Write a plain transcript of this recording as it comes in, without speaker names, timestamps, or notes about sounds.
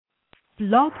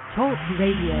Blog Talk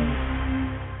Radio.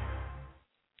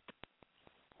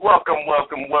 Welcome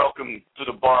to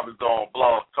the Barber Zone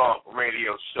Blog Talk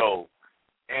Radio Show.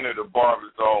 Enter the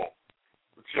Barber Zone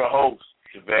with your host,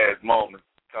 Shavaz Moment,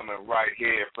 coming right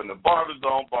here from the Barber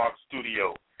Zone Barber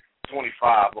Studio,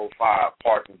 2505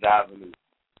 Parsons Avenue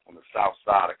on the south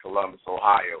side of Columbus,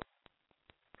 Ohio.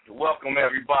 Welcome,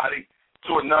 everybody,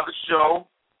 to another show,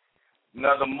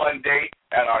 another Monday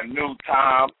at our new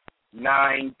time,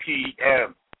 9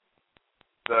 p.m.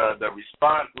 The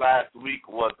response last week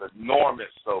was enormous,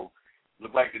 so it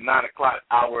looked like the 9 o'clock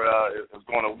hour is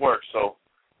going to work. So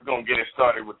we're going to get it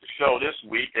started with the show this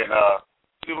week and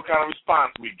see what kind of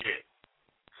response we get.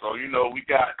 So, we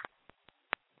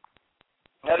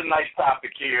had a nice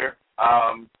topic here.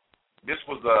 This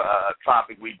was a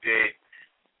topic we did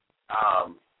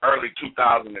early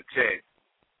 2010.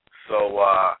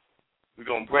 So we're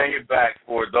going to bring it back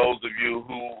for those of you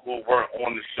who weren't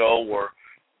on the show or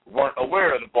weren't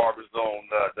aware of the Barber Zone,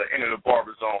 the Enter the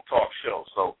Barber Zone talk show.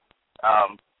 So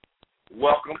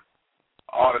welcome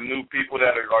all the new people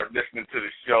that are listening to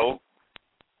the show.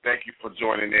 Thank you for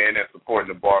joining in and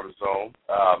supporting the Barber Zone.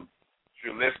 If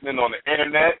you're listening on the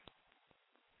internet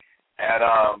at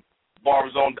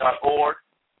barberzone.org,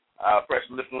 press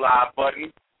the Listen Live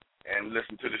button and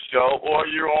listen to the show, or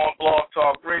you're on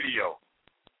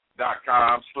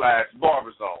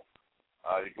blogtalkradio.com/barberzone.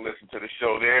 You can listen to the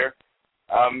show there.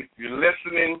 If you're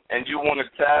listening and you want to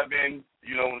tab in,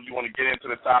 you want to get into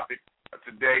the topic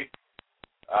today,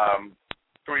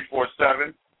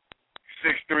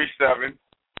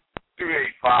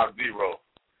 347-637-3850,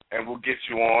 and we'll get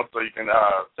you on so you can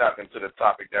tap into the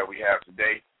topic that we have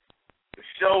today. The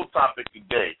show topic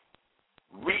today,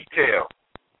 retail.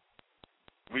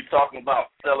 We're talking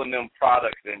about selling them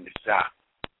products in the shop.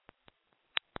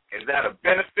 Is that a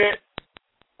benefit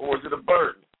or is it a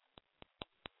burden?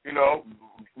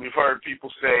 We've heard people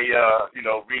say,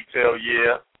 retail,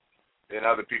 yeah, and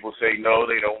other people say no,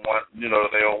 they don't want, they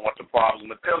don't want the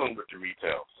problems of dealing with the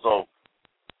retail. So,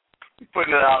 I'm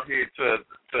putting it out here to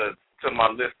my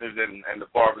listeners and the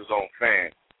Barber Zone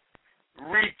fans.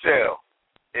 Retail,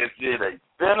 is it a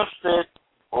benefit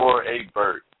or a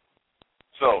burden?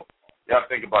 So, y'all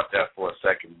think about that for a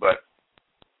second, but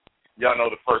y'all know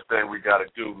the first thing we got to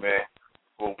do, man,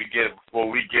 before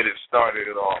we get it started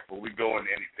at all, before we go into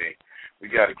anything, we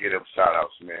got to get them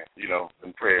shout-outs, man,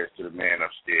 and prayers to the man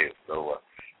upstairs. So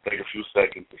take a few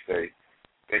seconds to say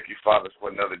thank you, Father, for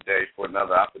another day, for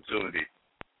another opportunity.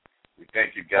 We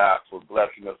thank you, God, for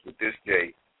blessing us with this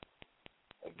day,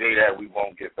 a day that we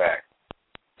won't get back,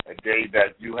 a day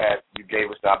that you gave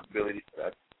us the opportunity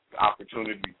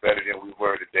to be better than we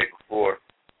were the day before.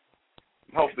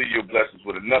 And hopefully you'll bless us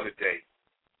with another day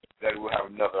that we'll have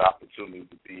another opportunity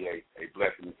to be a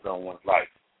blessing in someone's life.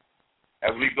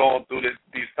 As we go through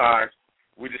these times,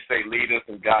 we just say lead us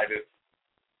and guide us.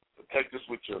 Protect us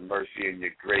with your mercy and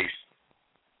your grace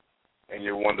and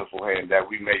your wonderful hand, that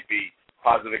we may be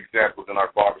positive examples in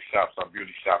our barbershops, our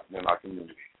beauty shops, and in our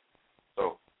community.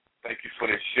 So thank you for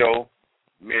this show.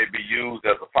 May it be used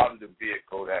as a positive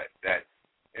vehicle that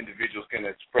individuals can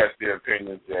express their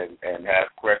opinions and have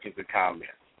questions and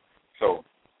comments. So,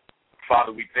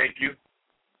 Father, we thank you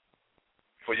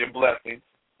for your blessings,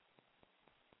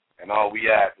 and all we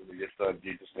ask is in your Son,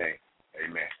 Jesus' name.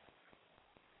 Amen.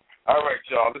 All right,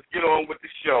 y'all, let's get on with the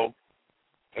show.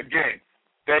 Again,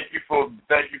 thank you for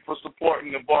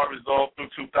supporting the Barber Zone through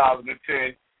 2010.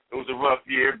 It was a rough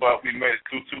year, but we made it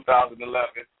through 2011.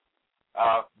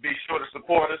 Be sure to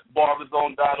support us,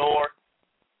 barberzone.org.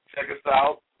 Check us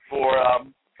out for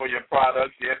your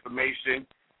products, your information,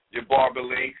 your barber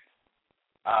links.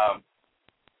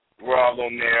 We're all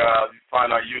on there. You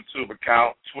find our YouTube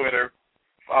account, Twitter.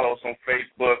 Follow us on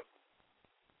Facebook.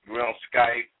 We're on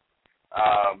Skype.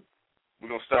 We're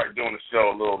going to start doing the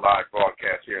show, a little live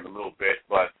broadcast here in a little bit.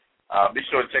 But be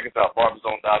sure to check us out,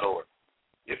 barberzone.org.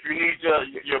 If you need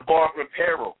your barber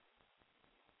apparel,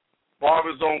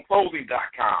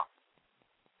 barberzoneclothing.com.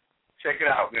 Check it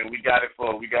out, man. We got it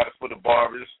for the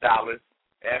barbers, stylists,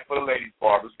 and for the ladies'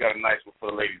 barbers. Got a nice one for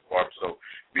the ladies' barbers. So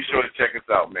be sure to check us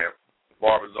out, man.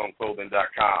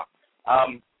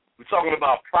 barberzoneclothing.com. We're talking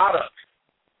about products.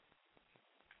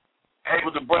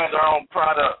 Able to brand our own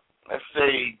product. Let's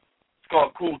say it's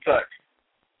called Cool Touch.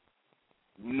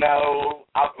 No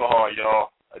alcohol, y'all.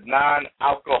 A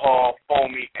non-alcohol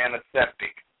foamy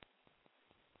antiseptic.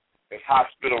 It's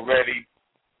hospital ready,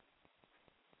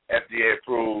 FDA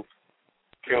approved,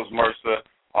 kills MRSA,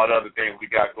 all the other things we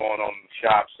got going on in the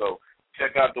shop. So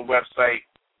check out the website.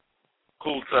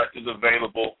 Cool Touch is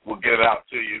available. We'll get it out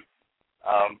to you.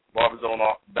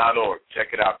 Barberzone.org.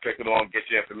 Check it out. Click it on. Get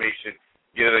your information.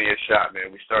 get it in your shot,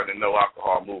 man. We're starting the no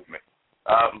alcohol movement.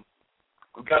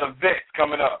 We've got events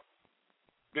coming up.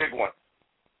 Big one.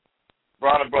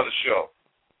 Bronner Brothers Show.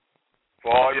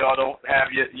 For all y'all don't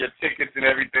have your tickets and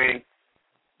everything,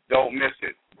 don't miss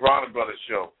it. Bronner Brothers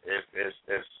Show. It's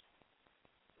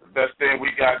the best thing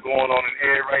we got going on in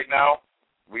here right now.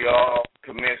 We all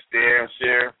commence there and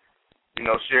share a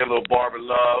little barber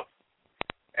love,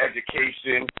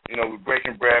 education. We're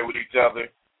breaking bread with each other.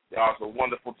 Y'all, it's a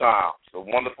wonderful time. It's a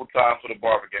wonderful time for the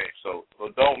barber game. So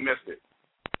don't miss it.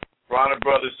 Bronner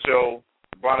Brothers Show,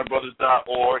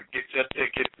 BronnerBrothers.org. Get your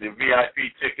tickets, your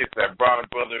VIP tickets at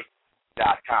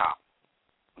BronnerBrothers.com.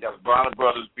 That's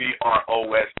BronnerBrothers,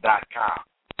 BROS.com.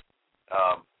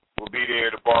 We'll be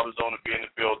there. The Barber Zone will be in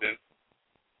the building,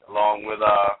 along with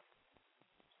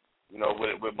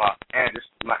with my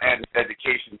Andis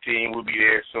education team. We'll be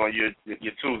there showing you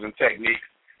your tools and techniques,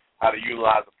 how to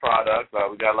utilize the product.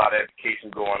 We got a lot of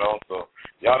education going on, so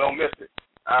y'all don't miss it.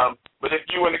 But if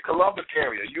you're in the Columbus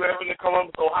area, you ever in the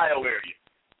Columbus, Ohio area,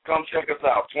 come check us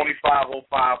out,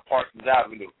 2505 Parsons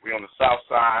Avenue. We're on the south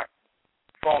side.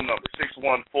 Phone number,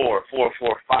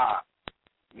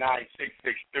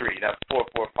 614-445-9663. That's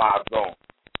 445 zone.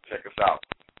 Check us out.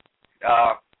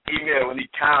 Email any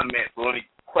comments or any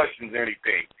questions or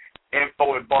anything.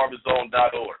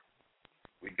 info@barberzone.org.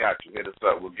 We got you. Hit us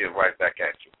up. We'll get right back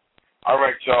at you. All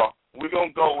right, y'all. We're going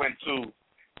to go into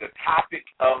the topic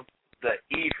of the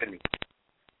evening.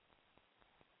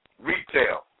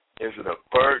 Retail. Is it a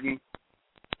burden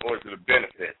or is it a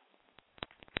benefit?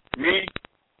 Me,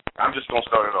 I'm just going to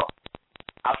start it off.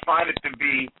 I find it to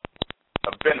be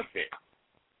a benefit.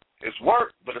 It's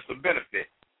work, but it's a benefit.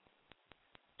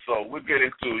 So we'll get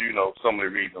into, some of the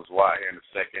reasons why here in a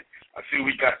second. I see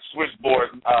we got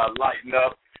switchboards lighting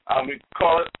up.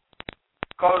 Callers,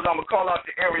 I'm going to call out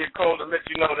the area code to let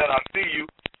you know that I see you.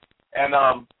 And,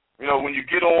 when you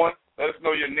get on, let us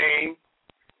know your name,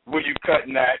 where you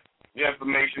cutting at, your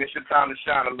information. It's your time to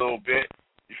shine a little bit,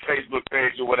 your Facebook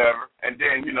page or whatever. And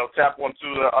then, tap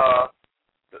onto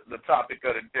the topic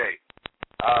of the day.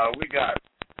 We got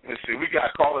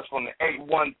callers from the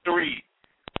 813,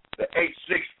 the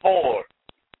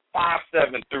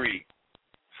 864-573,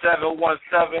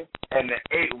 717, and the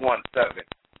 817.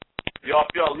 Y'all,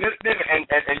 if y'all listening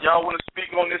and y'all want to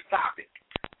speak on this topic,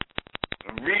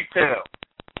 retail,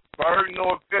 burden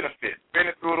or benefit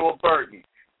or burden,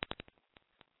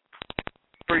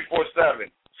 347-637-3850.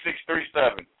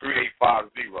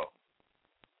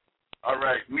 All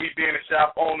right, me being a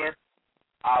shop owner,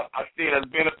 I see it as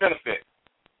being a benefit.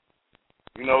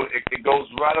 It goes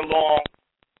right along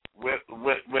with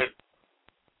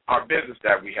our business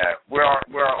that we have. We're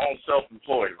our own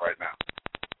self-employed right now.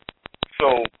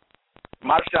 So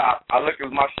my shop, I look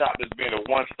at my shop as being a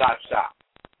one-stop shop.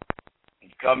 You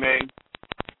come in,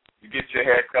 you get your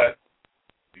hair cut,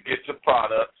 you get your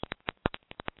products,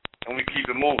 and we keep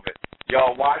it moving.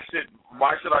 Y'all, why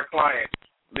should our clients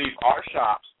leave our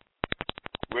shops?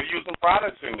 We're using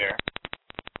products in there.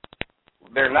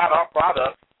 They're not our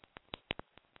products,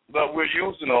 but we're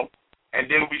using them, and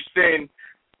then we send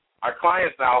our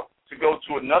clients out to go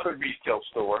to another retail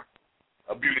store,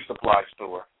 a beauty supply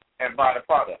store, and buy the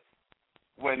product.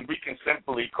 When we can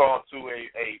simply call to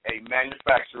a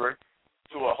manufacturer,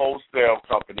 to a wholesale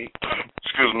company,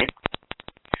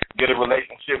 get a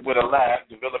relationship with a lab,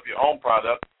 develop your own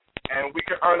product, and we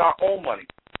can earn our own money.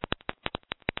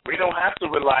 We don't have to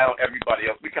rely on everybody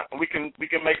else. We can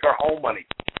make our own money.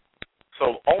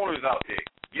 So owners out there,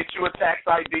 get you a tax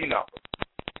ID number.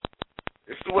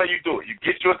 This is the way you do it. You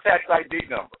get your tax ID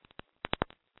number.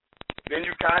 Then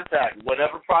you contact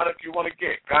whatever product you want to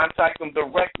get. Contact them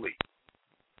directly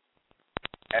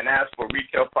and ask for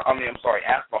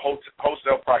ask for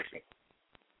wholesale pricing.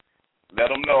 Let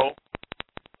them know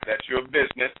that you're a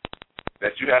business,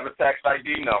 that you have a tax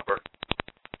ID number,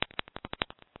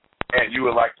 and you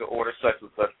would like to order such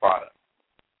and such product.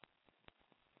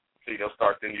 See, they'll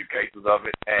start sending you cases of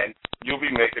it, and you'll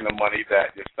be making the money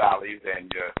that your Sally's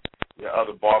and your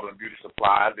other barber and beauty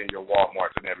supplies and your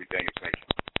Walmarts and everything is making.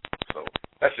 So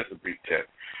that's just a brief tip.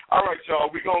 All right,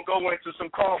 y'all, we're going to go into some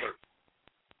callers.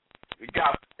 We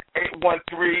got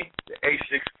 813, the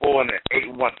 864, and the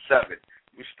 817.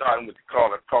 We're starting with the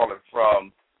caller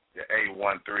from the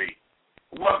 813.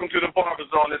 Welcome to the Barber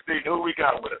Zone this evening. Who we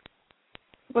got with us?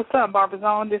 What's up, Barber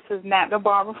Zone? This is Nat the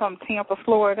Barber from Tampa,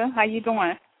 Florida. How you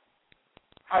doing?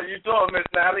 How you doing, Miss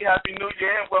Natalie? Happy New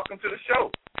Year and welcome to the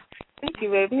show. Thank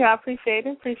you, baby. I appreciate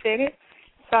it.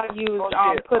 Saw you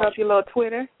put up your little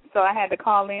Twitter, so I had to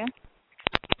call in.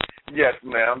 Yes,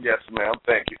 ma'am.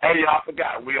 Thank you. Hey, I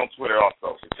forgot. We on Twitter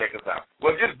also, so check us out.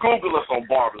 Well, just Google us on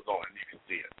Barber Zone and you can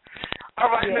see it. All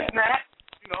right, Miss Nat.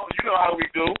 You know how we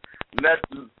do. Let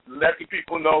the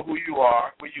people know who you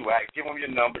are, where you at. Give them your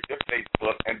number, your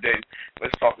Facebook, and then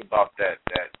let's talk about that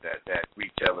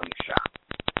retail in the shop.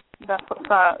 That's what's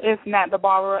up. It's Nat the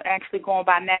Barber, actually going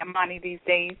by Nat Money these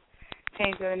days.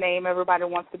 Changing the name. Everybody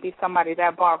wants to be somebody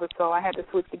that barber, so I had to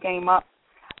switch the game up.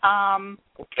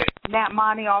 Okay. Nat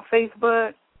Money on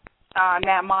Facebook,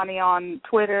 Nat Money on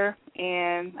Twitter,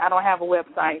 and I don't have a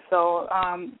website, so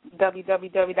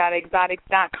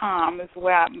www.exotics.com is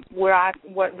what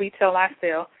retail I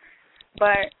sell.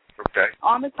 But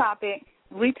on the topic,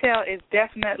 retail is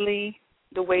definitely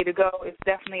the way to go. It's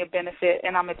definitely a benefit,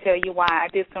 and I'm going to tell you why. I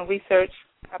did some research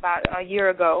about a year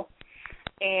ago,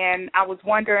 and I was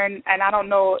wondering, and I don't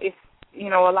know if,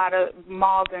 a lot of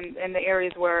malls in the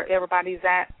areas where everybody's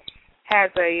at has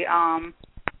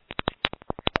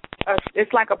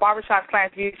it's like a barbershop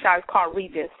 / beauty shop. It's called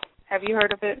Regis. Have you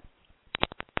heard of it?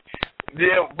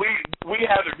 Yeah, we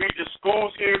have the Regis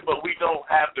schools here, but we don't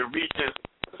have the Regis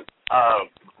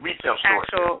retail stores.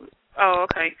 Oh,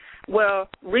 okay. Well,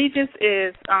 Regis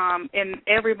is in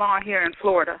every mall here in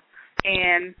Florida,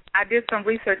 and I did some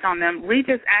research on them.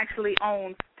 Regis actually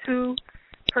owns 2%.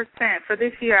 For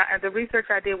this year, the research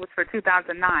I did was for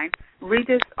 2009.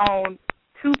 Regis owned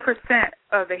 2%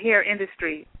 of the hair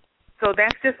industry. So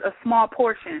that's just a small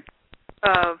portion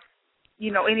of,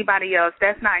 anybody else.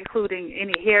 That's not including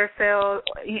any hair sales,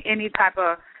 any type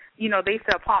of, they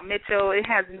sell Paul Mitchell. It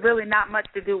has really not much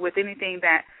to do with anything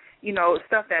that,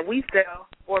 stuff that we sell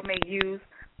or may use.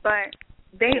 But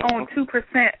they own 2%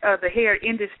 of the hair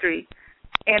industry,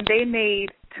 and they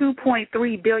made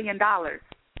 $2.3 billion.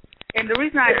 And the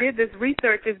reason I did this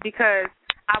research is because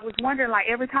I was wondering, like,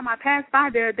 every time I passed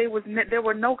by there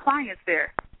were no clients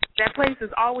there. That place is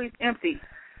always empty,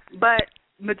 but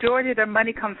majority of their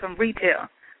money comes from retail.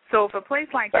 So if a place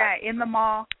like that in the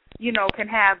mall, can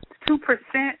have 2%,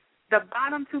 the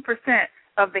bottom 2%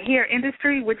 of the hair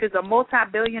industry, which is a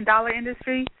multi-billion-dollar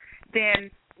industry, then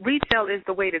retail is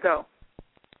the way to go.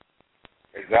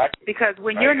 Exactly. Because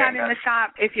when you're not in the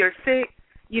shop, if you're sick,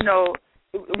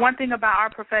 one thing about our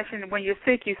profession, when you're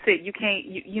sick, you're sick. You can't,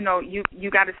 you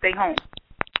got to stay home.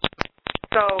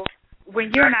 So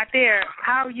when you're not there,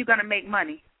 how are you going to make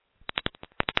money?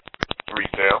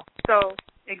 Retail. So,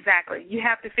 exactly. You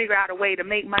have to figure out a way to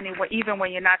make money even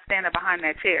when you're not standing behind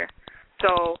that chair.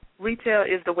 So, retail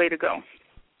is the way to go.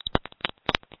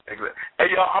 Exactly. Hey,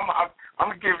 y'all, I'm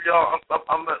gonna give y'all a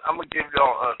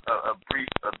brief,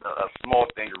 a small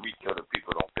thing of retail that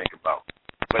people don't think about.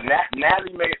 But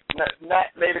Natalie made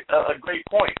a great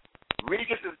point.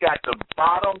 Regis has got the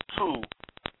bottom 2%.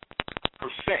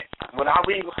 Well, I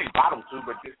ain't gonna say bottom 2,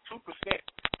 but just 2%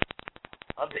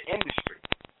 of the industry,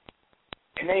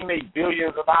 and they make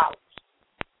billions of dollars.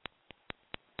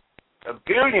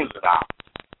 Billions of dollars.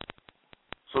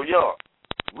 So,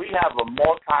 we have a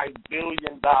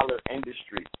multi-billion-dollar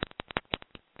industry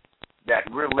that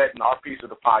we're letting our piece of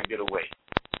the pie get away.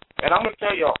 And I'm gonna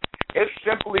tell y'all, it's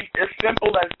simple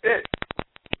as this.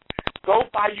 Go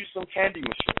buy you some candy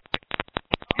machines.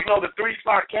 The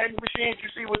 3-star candy machines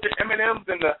you see with the M&Ms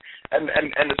and the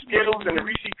Skittles and the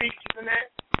Reese's Pieces in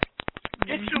there.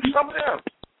 Get you some of them.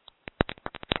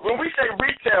 When we say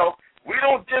retail, we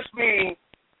don't just mean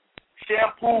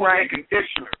shampoo and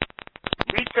conditioner.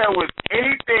 Retail is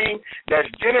anything that's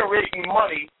generating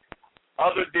money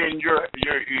other than your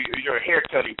hair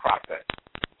cutting process.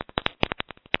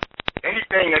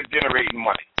 Anything that's generating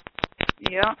money.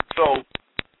 Yeah. So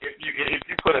if you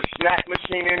put a snack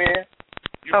machine in there,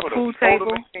 you put a pool table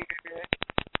machine in there.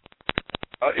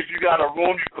 If you got a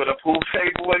room, you put a pool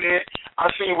table in there.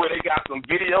 I seen where they got some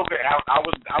video games. I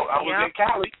was in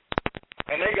Cali,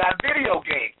 and they got video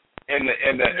games in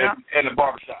the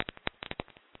barbershop.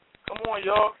 Come on,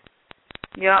 y'all.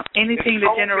 Yeah, anything to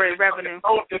generate revenue.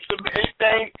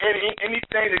 Anything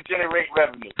to generate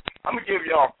revenue. I'm gonna give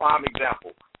y'all a prime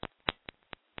example.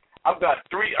 I've got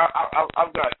 3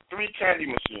 candy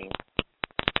machines,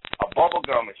 a bubble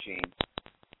gum machine,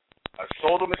 a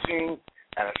soda machine,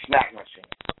 and a snack machine.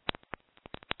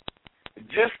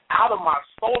 Just out of my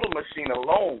soda machine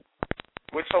alone,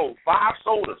 which sold 5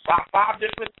 sodas, 5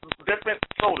 different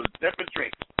sodas, different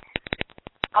drinks,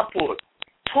 I pulled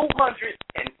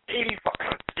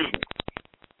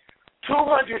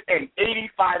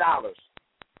 $285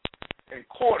 in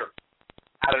quarter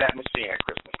out of that machine at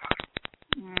Christmas time.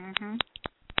 Mm-hmm.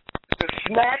 The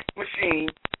snack machine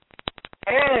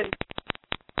and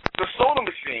the soda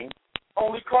machine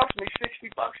only cost me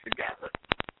 $60 together.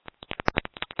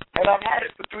 And I've had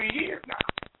it for 3 years now.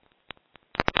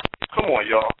 Come on,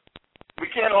 y'all. We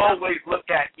can't always look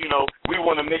at, we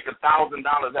want to make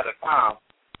 $1,000 at a time.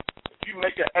 If you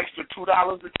make an extra $2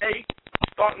 a day,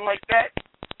 something like that,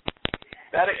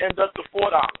 that'll end up to $4.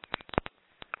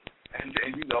 And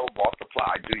then,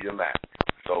 multiply, do your math.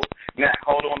 So, now,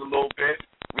 hold on a little bit.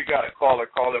 We got a caller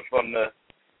calling from the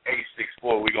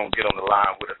 864. We're going to get on the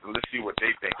line with us, and let's see what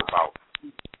they think about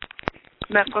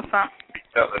That's what's up.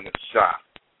 telling the shop.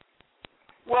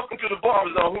 Welcome to the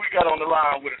Barber Zone. Who we got on the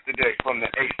line with us today from the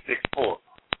 864?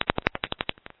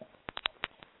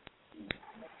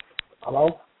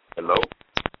 Hello? Hello?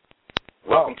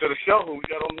 Welcome to the show. Who we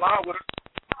got on the line with us?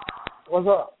 What's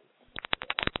up?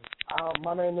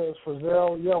 My name is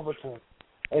Frizzell Yelverton,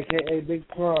 a.k.a. Big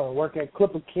Plum. Work at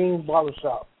Clipper King's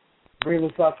Barbershop,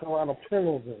 Greenville, South Carolina,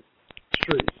 Pendleton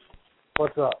Streets.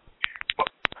 What's up?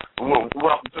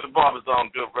 Welcome to the Barber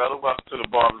Zone, good brother. Welcome to the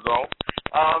Barber Zone.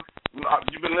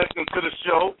 You've been listening to the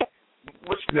show.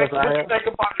 What you think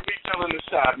about the retail in the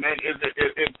shop, man? Is it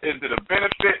a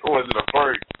benefit or is it a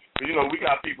burden? We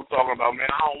got people talking about,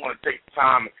 man, I don't want to take the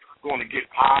time going to get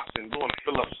pops and going to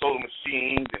fill up soda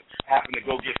machines and having to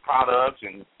go get products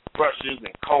and brushes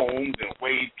and combs and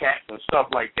wave caps and stuff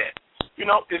like that.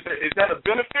 Is that a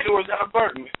benefit or is that a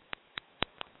burden?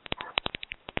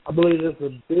 I believe it's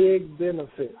a big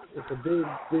benefit. It's a big,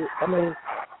 I mean,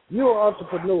 you're an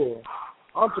entrepreneur.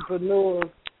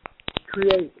 Entrepreneurs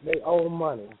create their own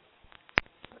money.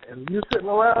 And you sitting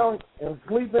around and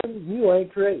sleeping, you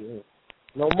ain't creating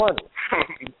no money.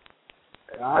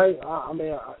 I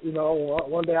mean,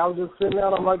 one day I was just sitting there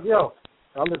and I'm like,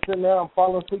 I'm just sitting there, I'm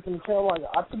falling asleep in the chair. I'm like,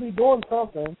 I should be doing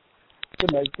something to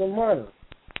make some money.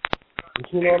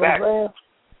 You know what I'm saying?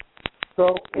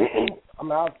 So, I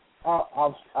mean,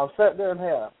 I've sat there and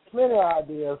had plenty of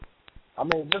ideas. I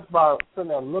mean, just by sitting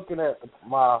there looking at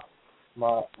my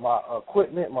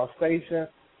equipment, my station,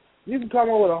 you can come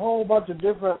up with a whole bunch of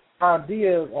different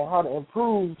ideas on how to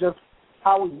improve just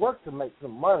how we work to make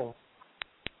some money.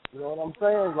 You know what I'm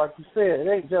saying? Like you said, it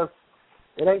ain't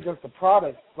just a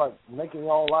product, like making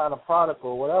your own line of product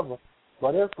or whatever,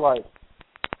 but it's like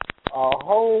a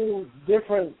whole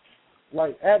different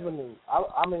avenue.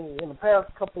 I mean, in the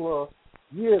past couple of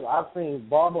years, I've seen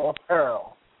barber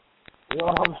apparel. You know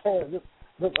what I'm saying?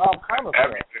 Just all kind of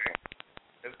everything.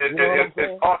 Stuff.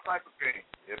 It's all type of things.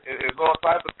 It's all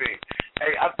type of things.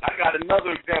 Hey, I got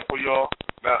another example, y'all.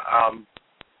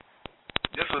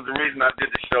 This was the reason I did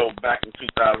the show back in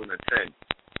 2010.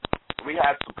 We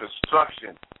had some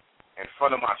construction in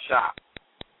front of my shop,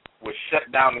 which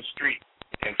shut down the street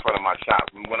in front of my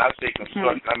shop. When I say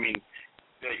construction, I mean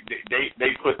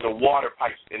they put the water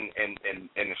pipes in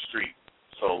the street,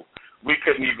 so we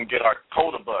couldn't even get our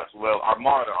total bus. Well, our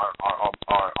MARTA,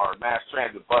 our mass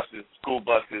transit buses, school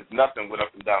buses, nothing went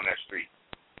up and down that street.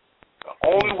 The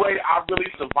only way I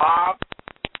really survived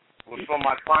was from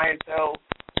my clientele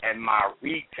and my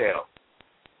retail.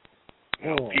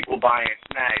 People buying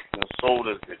snacks and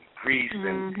sodas and grease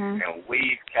and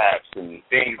wave caps and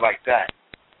things like that.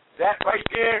 That right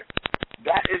there,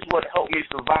 that is what helped me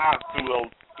survive through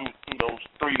those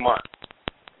 3 months,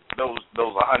 those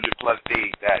 100+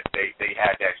 days that they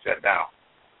had that shut down.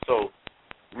 So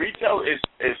retail is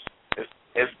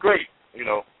great,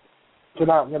 Can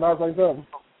I say something?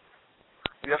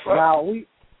 Yes, sir. Now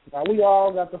we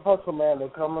all got the hustle man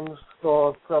that come in the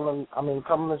store come in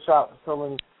the shop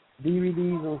selling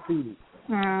DVDs and CDs.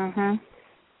 Mhm.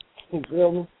 You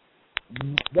feel me?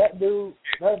 That dude,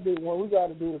 when we got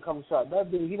a dude to come to shop,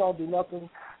 that dude, he don't do nothing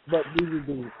but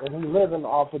DVDs, and he living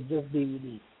off of just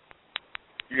DVDs.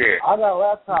 Yeah. I got a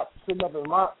laptop sitting up in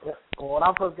when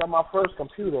I first got my first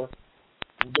computer,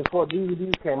 before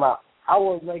DVDs came out, I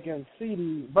was making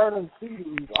burning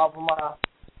CDs off of my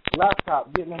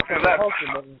laptop, getting into the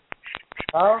hustle.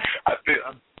 Huh? I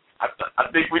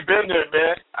think we've been there,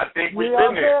 man. I think we've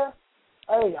been there.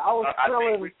 Hey, I was selling. I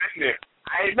think we've been there.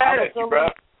 I ain't mad at you, bro.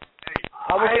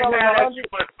 I ain't mad at you,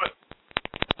 but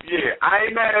I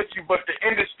ain't mad at you, but the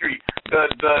industry, the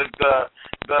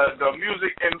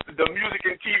music and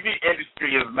TV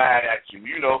industry is mad at you.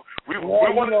 We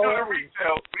want to do the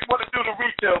retail. We want to do the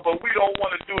retail, but we don't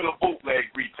want to do the bootleg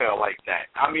retail like that.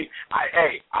 I mean,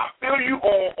 I feel you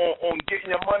on getting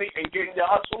your money and getting your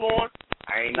hustle on.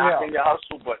 I ain't knocking your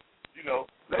hustle, but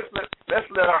let's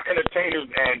let our entertainers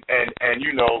and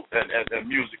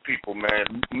music people,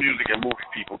 man, music and movie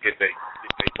people get their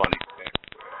money, man.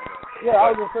 Yeah,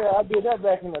 I was gonna say I did that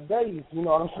back in the days. You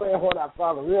know what I'm saying? When I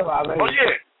finally realized. Oh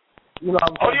yeah. You know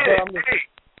what I'm saying? Hey,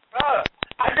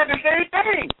 I did the same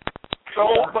thing.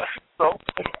 So, but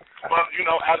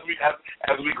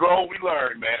as we grow, we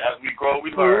learn, man. As we grow,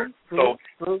 we learn. True.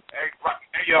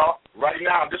 Hey, y'all, right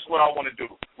now, this is what I want to do.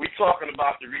 We talking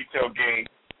about the retail game.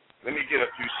 Let me get a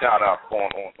few shout outs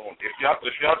on. If y'all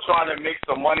trying to make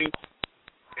some money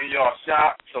in your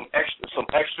shop, some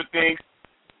extra things,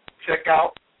 check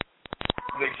out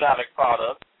the exotic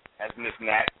product, as Miss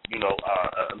Nat,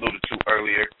 alluded to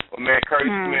earlier. But man, Curtis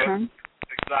Smith,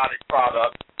 exotic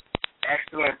product,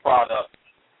 excellent product.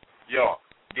 Yo,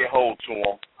 get hold to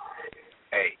them.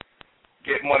 Hey,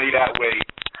 get money that way.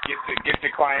 Get the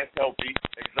clients healthy.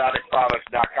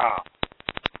 Exoticproducts.com.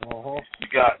 You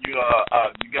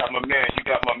got my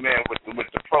man with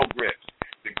the pro grips,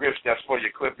 the grips that's for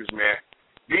your clippers, man.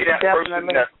 Be that person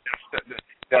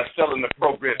that's selling the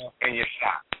pro grips in your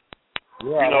shop.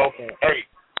 Yeah, hey.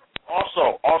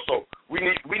 Also, we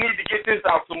need to get this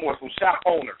out some more. Some shop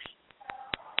owners.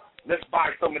 Let's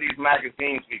buy some of these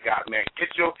magazines we got, man.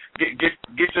 Get your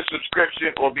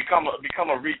subscription or become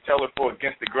a retailer for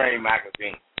Against the Grain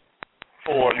magazine,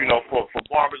 for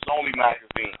Barbers Only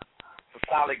magazine, for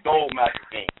Solid Gold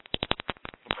magazine,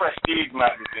 for Prestige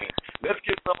magazine. Let's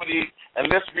get some of these and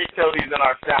let's retail these in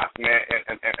our shops, man,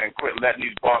 and quit letting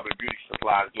these barber beauty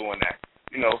supplies doing that.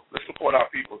 Let's support our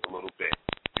peoples a little bit.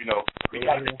 We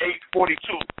got the 842.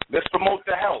 Let's promote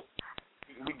the health.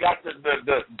 We got the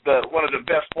one of the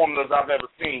best formulas I've ever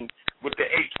seen with the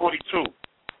 842,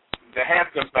 the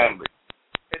Hampton family.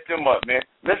 Hit them up, man.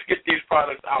 Let's get these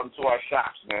products out into our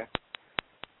shops, man.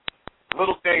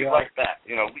 Little things like that.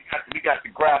 We got the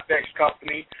Graphics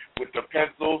company with the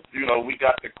pencils. We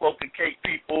got the Cloak and Cape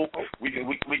people. We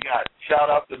got shout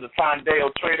out to the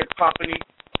Tondale Trader Company.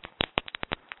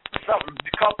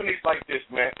 The companies like this,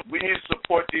 man, we need to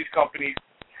support these companies,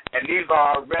 and these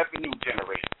are our revenue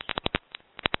generators.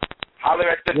 Holler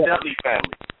at the Dudley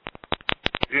family.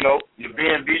 Your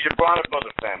B&B, your Bronner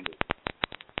Brother family.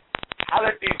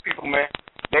 Holler at these people, man.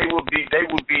 They will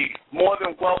be more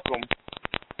than welcome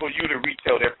for you to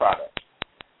retail their products.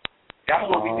 That's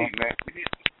what we need, man.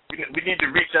 We need to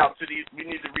reach out to these. We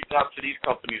need to reach out to these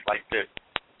companies like this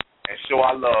and show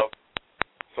our love.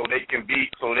 So they can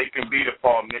be the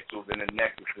Paul Mitchells and the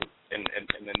Nexuses in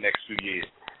the next few years.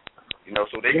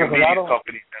 So they can be these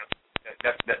companies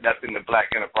that's in the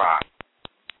black enterprise.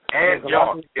 And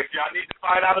y'all, if y'all need to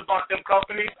find out about them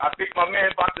companies, I think my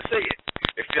man about to say it.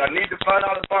 If y'all need to find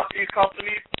out about these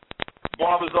companies,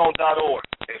 barberzone.org.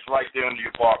 It's right there under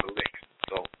your barber links.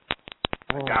 So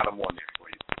I got them on there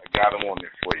for you.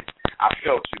 I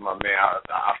felt you, my man.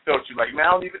 I felt you like, man,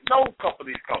 I don't even know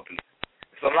companies.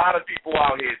 A lot of people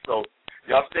out here, so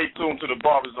y'all stay tuned to the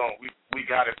Barber Zone. We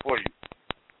got it for you.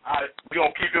 All right, we're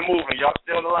going to keep it moving. Y'all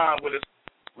stay on the line with us.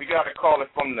 We got a caller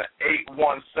from the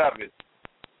 817.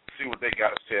 See what they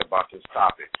got to say about this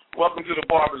topic. Welcome to the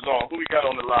Barber Zone. Who we got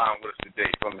on the line with us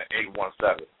today from the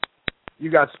 817?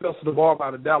 You got Spencer the Barber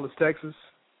out of Dallas, Texas.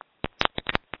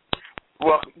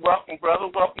 Welcome, brother.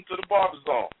 Welcome to the Barber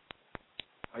Zone.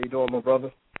 How you doing, my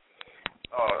brother?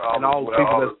 And all the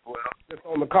people that's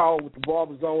on the call with the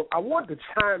Barber Zone. I wanted to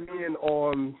chime in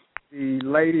on the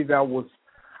lady that was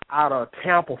out of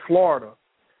Tampa, Florida.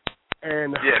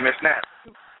 And Miss Nat.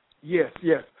 Yes.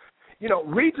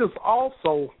 Regis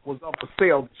also was up for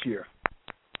sale this year.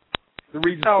 The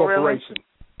Regis Corporation.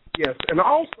 Really? Yes. And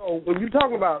also, when you're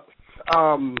talking about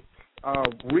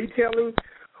retailing,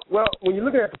 well, when you're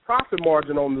looking at the profit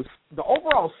margin on this, the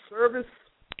overall service,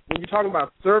 when you're talking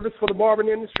about service for the barbering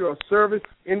industry or service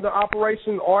in the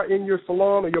operation or in your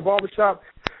salon or your barbershop,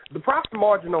 the profit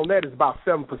margin on that is about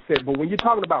 7%. But when you're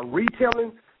talking about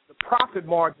retailing, the profit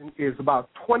margin is about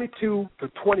 22 to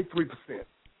 23%.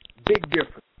 Big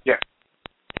difference. Yeah.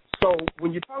 So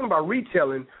when you're talking about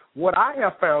retailing, what I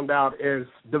have found out is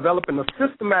developing a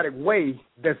systematic way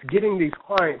that's getting these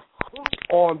clients hooked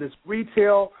on this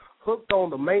retail, hooked on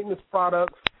the maintenance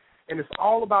products, and it's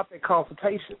all about their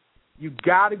consultation. You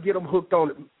got to get them hooked on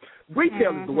it.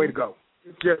 Retail is the way to go.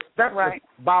 It's just that's the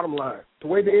bottom line. The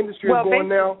way the industry is going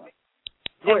now.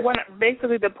 And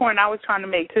basically the point I was trying to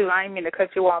make, too, I didn't mean to cut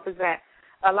you off, is that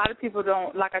a lot of people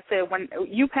don't, like I said, when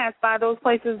you pass by those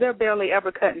places, they're barely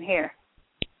ever cutting hair.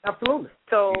 Absolutely.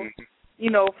 So,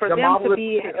 for them to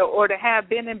be or to have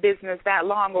been in business that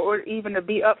long or even to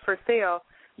be up for sale,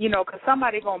 because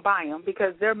somebody's going to buy them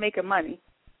because they're making money.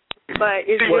 But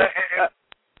it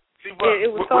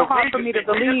was so hard for me to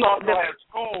believe. Regis also has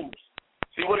schools.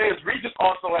 See what it is? Regis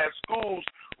also has schools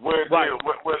where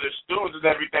the students and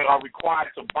everything are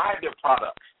required to buy their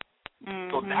products.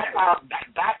 Mm-hmm. So that's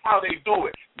how they do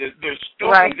it. The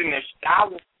students in their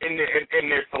in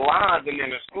their salons and in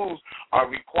their schools are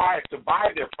required to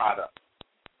buy their products.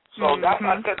 So that's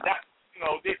I said that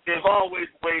there's always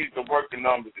ways to work the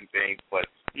numbers and things, but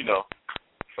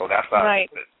so that's how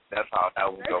that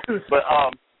would go.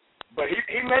 But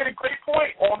he made a great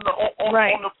point on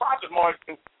the profit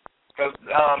margin because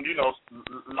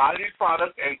a lot of these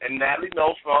products and Natalie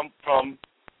knows from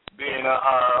being a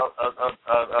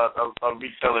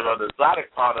retailer of the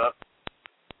exotic product,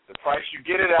 the price you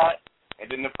get it at, and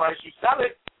then the price you sell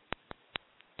it,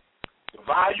 the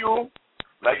value,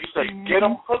 like you say, get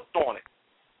them hooked on it.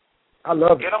 I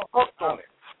love it. Get them hooked on it.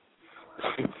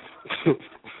 You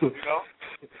know?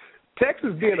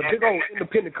 Texas being a big old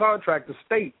independent contractor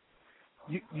state,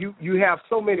 you have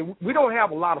so many. We don't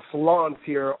have a lot of salons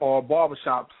here or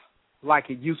barbershops like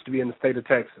it used to be in the state of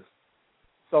Texas.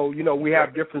 So, we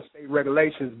have different state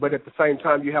regulations, but at the same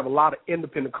time, you have a lot of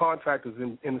independent contractors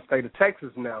in the state of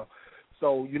Texas now.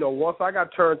 So, once I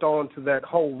got turned on to that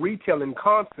whole retailing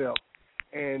concept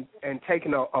and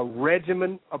taking a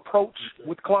regimen approach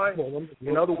with clients,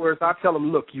 in other words, I tell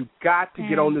them, look, you got to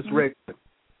get on this regimen.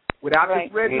 Without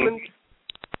this regimen,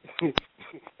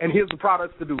 and here's the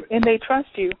products to do it. And they trust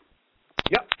you.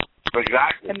 Yep.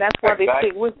 Exactly. And that's why they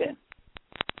stick with it.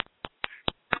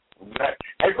 Exactly.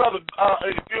 Hey, brother,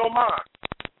 if you don't mind,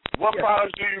 what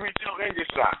products do you retail in your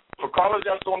shop? For callers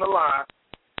that's on the line,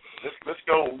 let's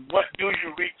go. What do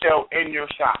you retail in your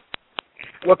shop?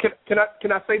 Well, can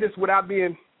I say this without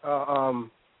being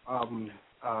offensive?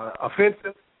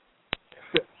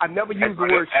 I never use the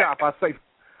word shop.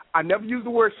 I never use the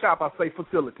word shop. I say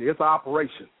facility. It's an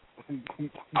operation.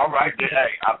 All right.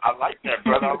 Hey, I like that,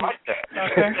 brother. I like that.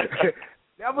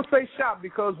 Never say shop,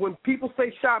 because when people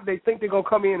say shop, they think they're going to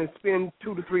come in and spend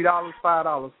 $2 to $3,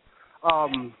 $5.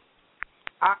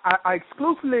 I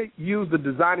exclusively use the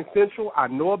Design Essential. I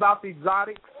know about the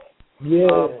exotics. Yeah.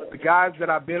 But the guys that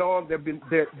I've been on,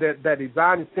 that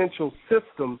Design Essential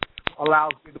system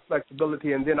allows me the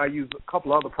flexibility, and then I use a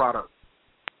couple other products.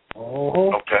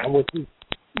 Oh, okay. I'm with you.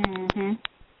 Mhm.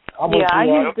 I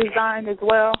use design as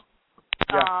well.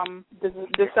 Yeah.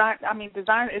 Design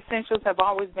Essentials have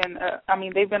always been.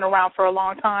 They've been around for a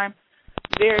long time.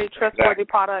 Very trustworthy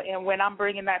product, and when I'm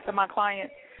bringing that to my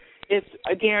clients, it's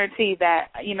a guarantee that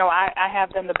I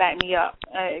have them to back me up,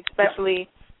 especially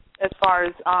as far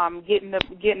as getting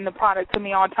the product to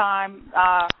me on time.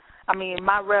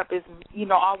 My rep is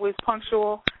always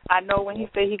punctual. I know when he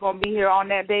say he's gonna be here on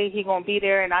that day, he's gonna be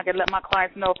there, and I can let my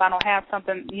clients know if I don't have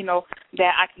something,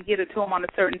 that I can get it to him on a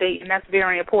certain date, and that's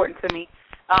very important to me.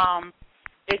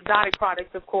 Exotic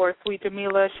products, of course, Sweet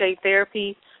Jamila, Shade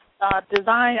Therapy,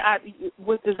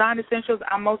 with Design Essentials,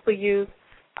 I mostly use,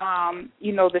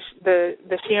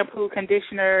 the shampoo,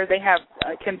 conditioner. They have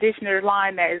a conditioner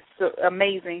line that is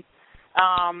amazing,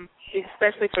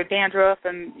 especially for dandruff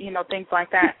and things like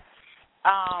that.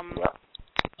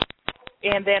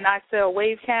 And then I sell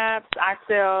wave caps. I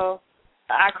sell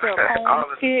comb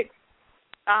kits.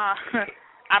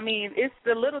 It's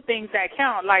the little things that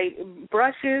count, like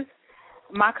brushes.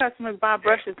 My customers buy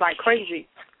brushes like crazy.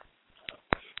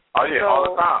 Oh yeah, all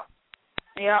the time.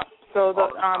 Yeah. So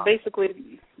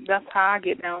basically, that's how I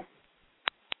get down.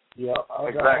 Yeah,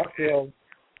 exactly.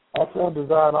 I sell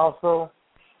design also.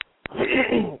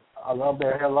 I love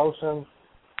their hair lotions.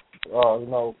 A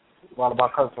lot of my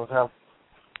customers have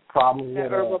problems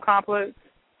with herbal complex.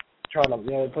 Trying to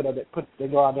they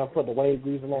go out there and put the wave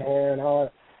grease in their hair and all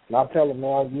that. And I tell them,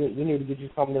 man, you need to get you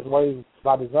some of this wave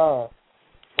by design,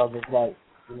 because it's like,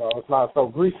 it's not so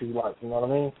greasy, like, you know what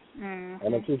I mean? Mm-hmm.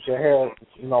 And it keeps your hair,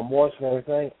 moist and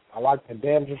everything. I like the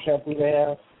dandruff shampoo they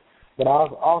have, but I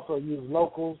also use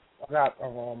locals. I got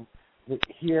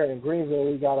here in Greenville,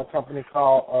 we got a company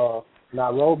called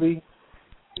Nairobi.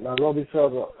 Nairobi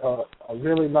sells a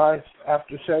really nice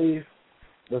aftershave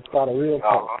that's got a real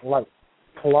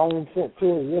cologne scent to it.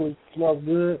 It really smells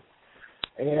good.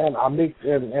 And I mix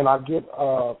and I get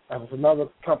there's another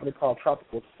company called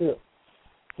Tropical Sip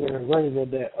here in Greenville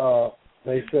that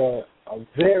they sell a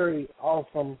very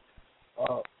awesome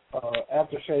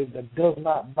aftershave that does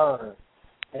not burn,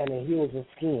 and it heals the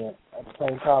skin at the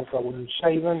same time. So when you're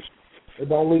shaving, it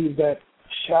don't leave that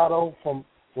shadow from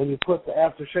when you put the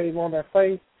aftershave on that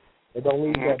face. It don't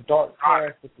leave that dark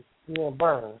cast that the skin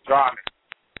burns. Got it.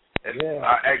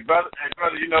 Yeah. Hey, brother,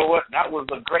 you know what? That was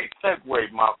a great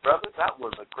segue, my brother. That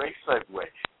was a great segue.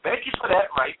 Thank you for that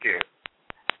right there.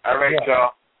 All right,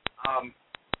 y'all.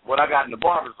 What I got in the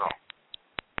barber zone.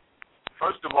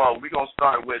 First of all, we're going to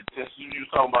start with, since you were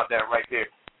talking about that right there,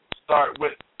 start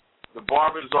with the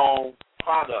Barber Zone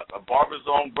product, a Barber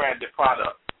Zone branded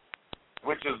product,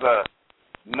 which is a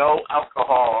no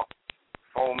alcohol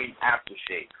foamy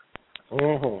aftershave.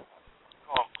 Mm-hmm.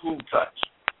 Called Cool Touch.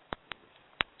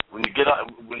 When you get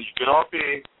off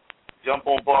here, jump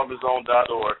on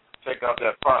barberzone.org, check out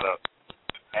that product,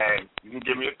 and you can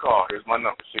give me a call. Here's my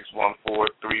number,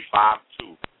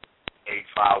 614-352-8515.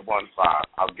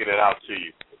 I'll get it out to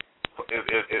you.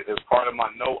 It's part of my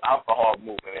no alcohol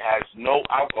movement. It has no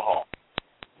alcohol.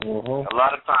 Mm-hmm. A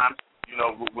lot of times you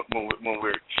know, when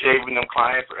we're shaving them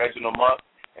clients or edging them up,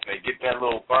 and they get that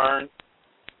little burn,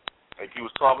 like you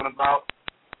was talking about,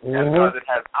 that's because it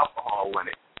has alcohol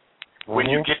in it. When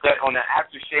you get that on the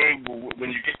aftershave,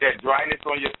 when you get that dryness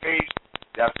on your face,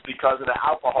 that's because of the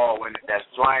alcohol in it that's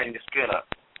drying your skin up.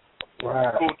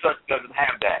 Right. Cool Touch doesn't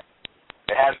have that.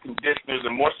 It has conditioners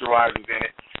and moisturizers in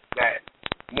it that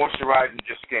moisturizes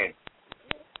your skin.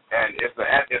 And it's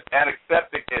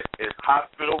antiseptic, it's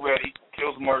hospital ready,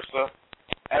 kills MRSA,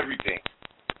 everything.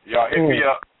 Y'all hit me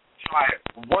up, try it.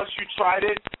 Once you try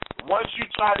this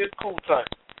Cool Touch,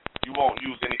 you won't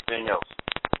use anything else.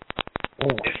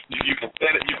 You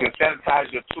can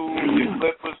sanitize your tools, your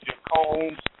clippers, your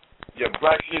combs, your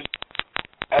brushes,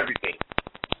 everything.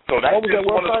 So that's just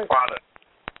one of the products.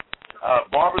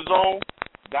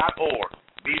 Barberzone.org.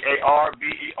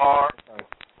 BARBERZONE.org.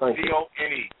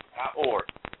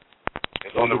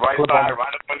 It's on the right side,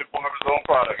 right up under Barberzone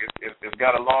product. It's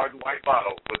got a large white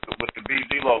bottle with the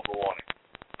BZ logo on it.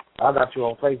 I got you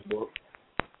on Facebook.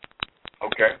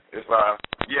 Okay, it's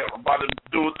I'm about to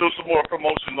do some more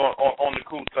promotion on the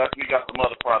Cool Touch. We got some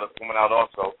other products coming out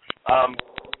also.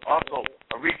 Also,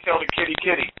 a Retail to Kitty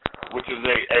Kitty, which is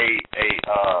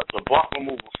the bark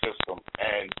removal system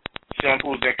and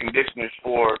shampoos and conditioners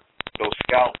for those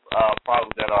scalp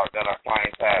problems that our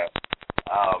clients have.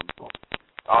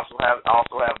 I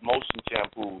also have motion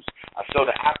shampoos. I sell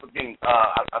the African.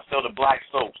 I sell the black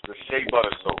soaps, the shea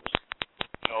butter soaps.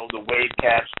 You know, the wave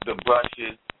caps, the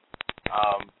brushes.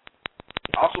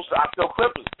 Also, I sell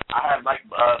clippers. I have like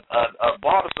a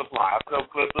barber supply. I sell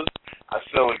clippers. I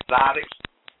sell exotics.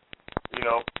 You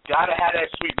know, gotta have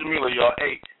that sweet Jamila, y'all.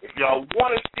 Hey, if y'all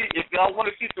want to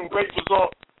see some great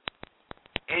results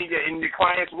in your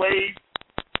client's wave,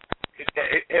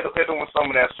 hit them with some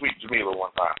of that sweet Jamila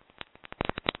one time.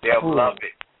 They'll love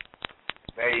it.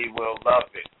 They will love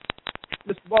it.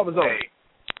 Mr. Barberzone. Hey.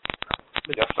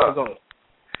 Yes, sir. Barberzone.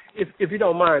 If you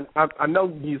don't mind, I know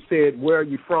you said where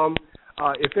you're from.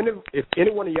 If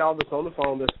any one of y'all that's on the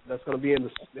phone that's going to be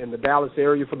in the Dallas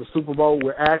area for the Super Bowl,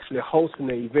 we're actually hosting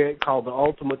an event called the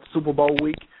Ultimate Super Bowl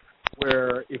Week,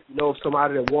 where if you know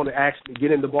somebody that want to actually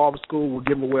get into barber school, we're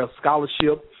giving away a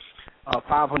scholarship,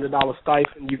 $500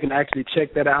 stipend. You can actually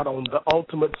check that out on the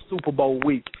Ultimate Super Bowl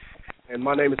Week. And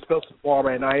my name is Spencer Barber,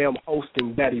 and I am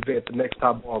hosting that event, the Next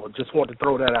Top Barber. Just wanted to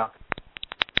throw that out.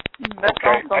 That's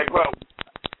okay. awesome. Hey,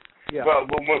 well,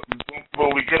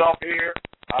 when we get off here,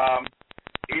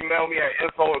 email me at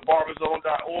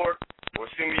info@barberzone.org or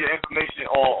send me your information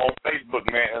on Facebook,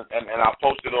 man, and I'll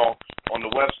post it on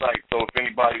the website. So if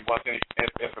anybody wants any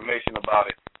information about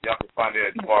it, y'all can find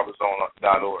it at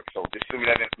barberzone.org. So just send me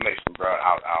that information, bro.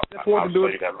 I'll show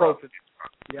you that.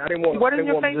 Yeah, I didn't want. What is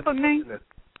your Facebook name?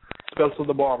 Spencer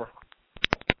the Barber.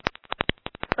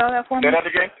 Spell that for me. Say that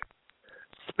again.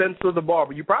 Spencer the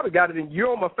Barber. You probably got it in.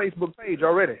 You're on my Facebook page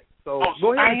already. So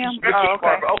go ahead. I am. Oh,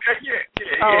 okay. Okay, yeah.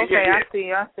 Okay, I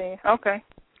see. Okay.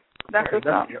 That's what's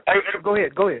up. Go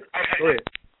ahead.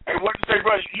 Hey, what you say,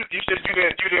 bro? You said you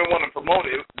didn't want to promote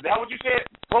it. Is that what you said?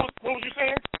 What was you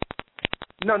saying?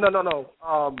 No.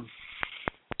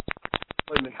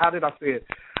 Wait a minute. How did I say it?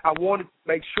 I wanted to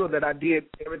make sure that I did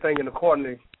everything in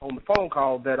accordance on the phone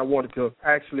call that I wanted to.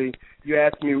 Actually, you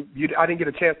asked me. I didn't get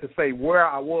a chance to say where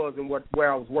I was and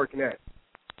where I was working at.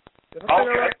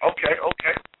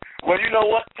 Okay. Well, you know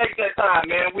what? Take that time,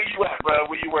 man. Where you at, bro?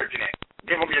 Where you working at?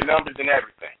 Give them your numbers and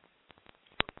everything.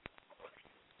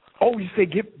 Oh, you say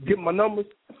give my numbers?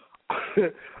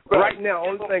 Right now,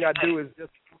 only thing I do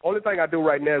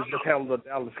right now is just handle the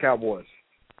Dallas Cowboys.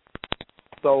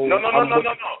 So no.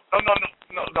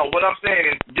 What I'm saying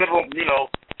is give them,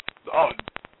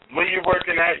 where you're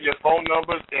working at, your phone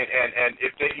numbers, and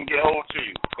if they can get hold to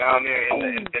you down there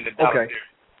in the Dallas area.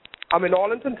 I'm in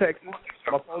Arlington, Texas.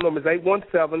 My phone number is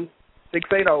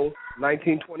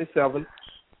 817-680-1927.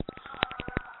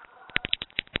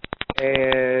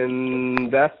 And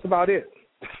that's about it.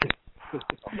 Do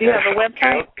you have a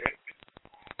website? Okay.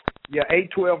 Yeah,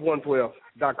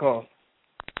 812-112.com.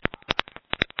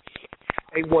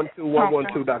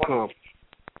 812-112.com.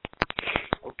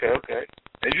 Okay.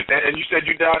 And you said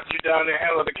you down there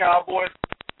handling the Cowboys?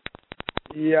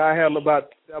 Yeah, I handle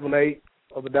about 7-8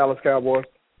 of the Dallas Cowboys.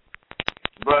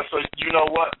 Bro, so you know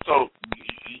what? So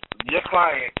your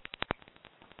clients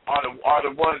are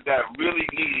the ones that really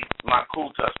need my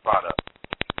Cool Touch product.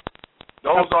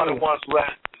 Those are the ones who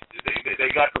they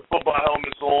got the football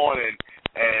helmets on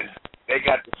and they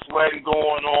got the sweating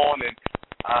going on, and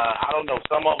I don't know,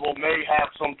 some of them may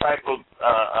have some type of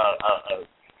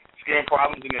skin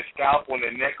problems in their scalp, on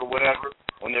their neck or whatever,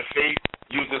 on their face.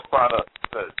 Use this product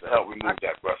to help remove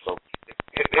that, bro. So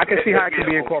I can see how it can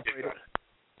be incorporated.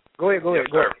 Go ahead. Go ahead.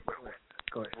 Sir.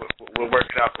 Go ahead. We'll work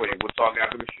it out for you. We'll talk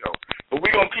after the show. But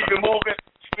we're going to keep it moving.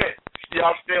 Smith,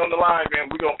 y'all stay on the line,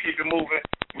 man. We're going to keep it moving.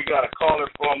 We got a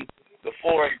caller from the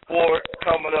 484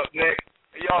 coming up next.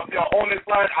 Y'all on this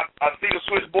line, I see the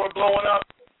switchboard blowing up.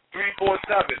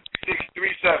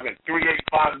 347-637-3850.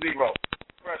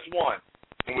 Press 1,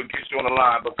 and we'll get you on the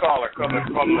line. But caller coming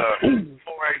from the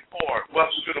 484.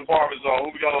 Welcome to the Barber Zone.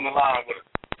 Who we got on the line with us?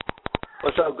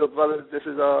 What's up, good brothers? This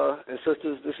is and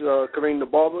sisters. This is Kareem the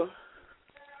Barber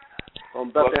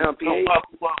from Bethlehem, PA.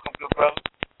 Welcome, good brother.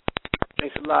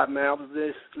 Thanks a lot, man. I was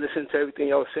just listening to everything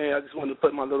y'all was saying. I just wanted to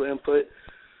put my little input.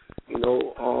 I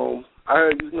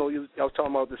heard y'all was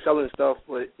talking about the selling stuff,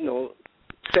 but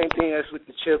same thing as with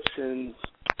the chips and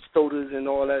sodas and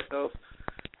all that stuff.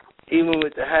 Even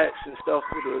with the hats and stuff,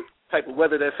 with the type of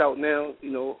weather that's out now,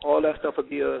 all that stuff would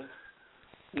be a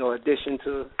addition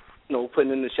to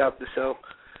putting in the shop to sell.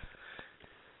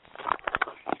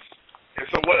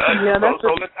 So what?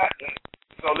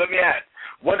 So let me ask.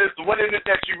 What is it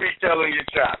that you retail in your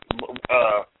shop?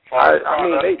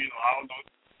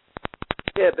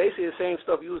 Yeah, basically the same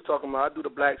stuff you was talking about. I do the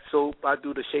black soap. I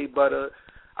do the shea butter.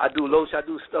 I do lotion. I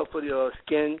do stuff for your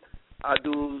skin. I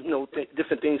do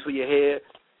different things for your hair.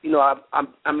 I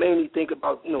mainly think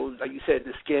about like you said,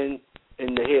 the skin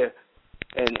and the hair,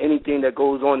 and anything that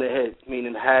goes on the head,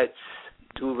 meaning hats,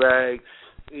 do-rags,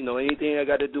 anything that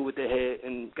got to do with the hair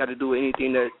and got to do with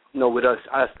anything that, with us.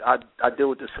 I deal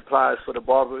with the supplies for the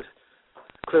barbers,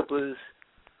 clippers,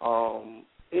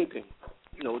 anything,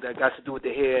 that got to do with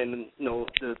the hair and,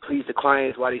 to please the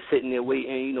clients while they sitting there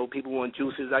waiting. People want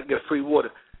juices. I get free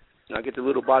water. I get the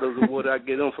little bottles of water. I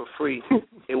get them for free.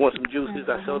 They want some juices.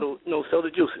 I sell the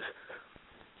juices.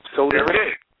 So there it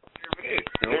is.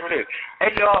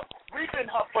 Hey, y'all,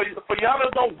 for y'all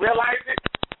that don't realize it,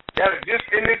 that are just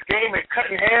in this game and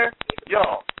cutting hair,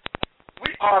 y'all,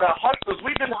 we are the hustlers.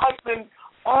 We've been hustling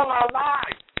all our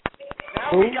lives.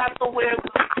 Now we got somewhere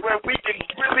where we can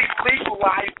really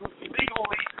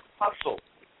legally hustle.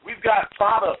 We've got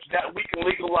products that we can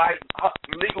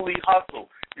legally hustle.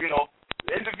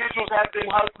 Individuals have been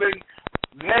hustling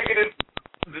negative,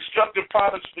 destructive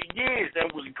products for years and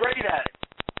was great at it.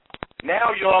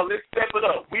 Now, y'all, let's step it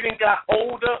up. We done got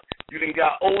older. You done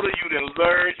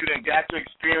learned. You done got your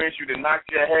experience. You done knocked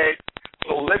your head.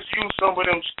 So let's use some of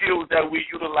them skills that we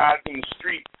utilize in the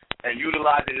street and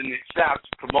utilize it in the shop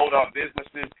to promote our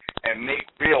businesses and make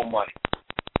real money.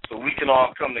 So we can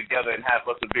all come together and have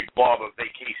us a big barber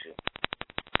vacation.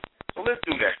 So let's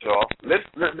do that, y'all. Let's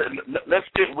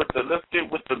get with the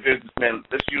businessmen.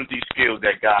 Let's use these skills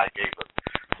that God gave us,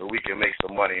 so we can make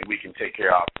some money and we can take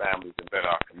care of our families and better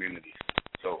our communities.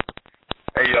 So,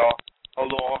 hey, y'all,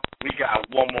 hold on. We got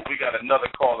one more. We got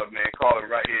another caller, man. Caller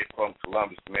right here from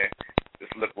Columbus, man. This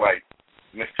look like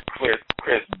Mr.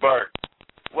 Chris Burke.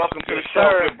 Welcome to the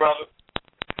show, good brother.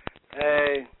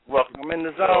 Hey, welcome. I'm in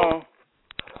the zone.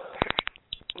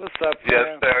 What's up,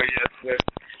 man? Yes, sir.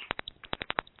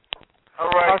 All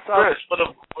right, Chris, for the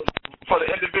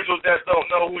individuals that don't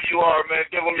know who you are, man,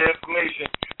 give them your information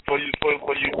for you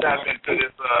tap into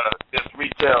this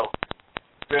retail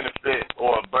benefit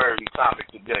or burden topic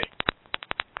today.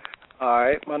 All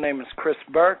right, my name is Chris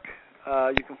Burke.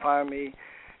 You can find me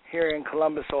here in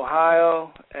Columbus,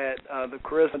 Ohio at the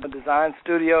Charisma Design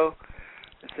Studio.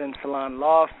 It's in Salon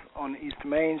Loft on East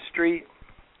Main Street.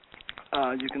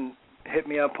 You can hit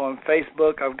me up on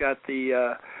Facebook. I've got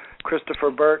the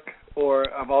Christopher Burke,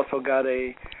 or I've also got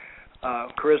a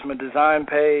Charisma Design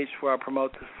page where I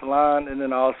promote the salon, and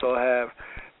then I also have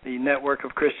the Network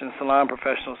of Christian Salon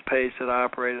Professionals page that I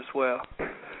operate as well.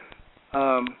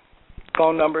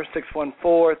 Phone number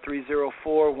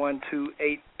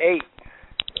 614-304-1288.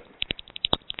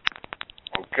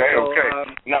 Okay.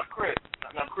 Now, Chris.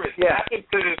 Yeah. I think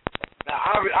this. Now,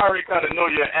 I already kind of know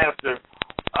your answer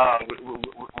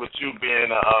with you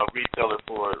being a retailer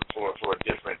for a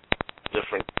different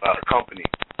company.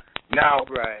 Now,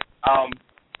 right.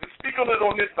 Let's speak a little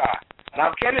on this side.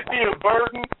 Now, can it be a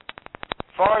burden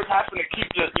as far as having to keep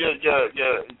your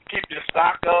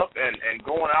stock up and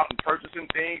going out and purchasing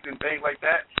things and things like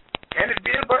that? Can it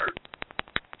be a burden?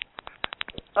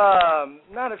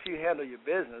 Not if you handle your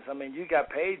business. I mean, you got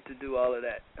paid to do all of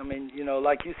that. I mean,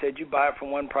 like you said, you buy it for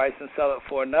one price and sell it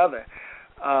for another.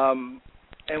 And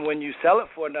when you sell it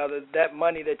for another, that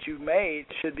money that you made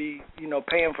should be,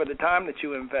 paying for the time that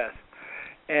you invest.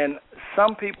 And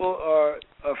some people are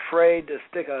afraid to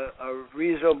stick a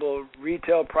reasonable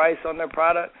retail price on their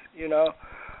products,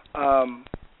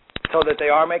 so that they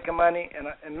are making money.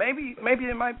 And maybe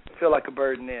it might feel like a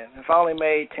burden then. If I only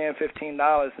made $10,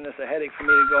 $15 and it's a headache for me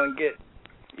to go and get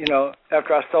you know,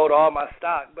 after I sold all my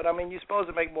stock. But I mean, you're supposed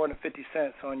to make more than 50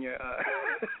 cents on your,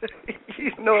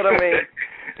 you know what I mean?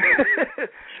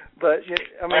 But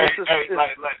I mean,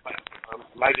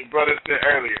 like the brother said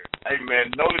earlier. Hey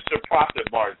man, notice your profit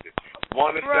margin.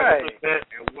 One is 7%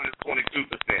 and one is 22%.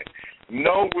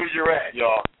 Know where you're at,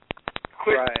 y'all.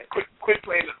 Quit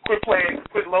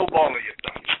lowballing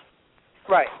yourself.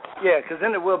 Right. Yeah, because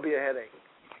then it will be a headache.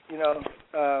 You know,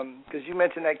 because you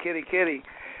mentioned that kitty,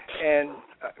 and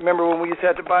remember when we used to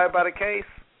have to buy it by the case?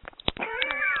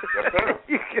 Yes, sir.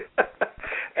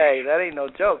 Hey, that ain't no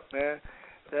joke, man.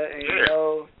 That ain't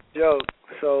no joke.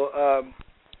 So,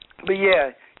 but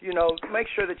yeah, you know, make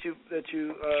sure that you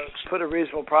put a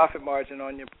reasonable profit margin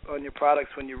on your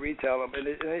products when you retail them, and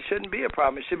it shouldn't be a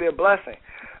problem. It should be a blessing.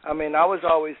 I mean, I was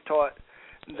always taught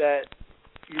that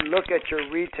you look at your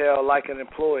retail like an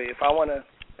employee. If I want to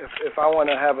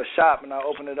have a shop and I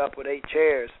open it up with 8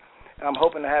 chairs, and I'm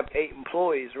hoping to have 8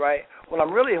 employees, right? Well,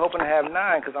 I'm really hoping to have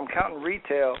 9 because I'm counting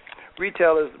retail.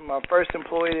 Retail is my first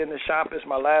employee in the shop. It's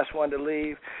my last one to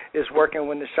leave. It's working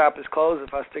when the shop is closed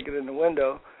if I stick it in the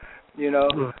window, you know,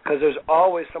 because there's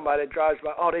always somebody that drives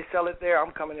by, oh, they sell it there.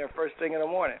 I'm coming there first thing in the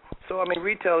morning. So, I mean,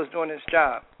 retail is doing its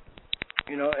job,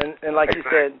 you know, and like you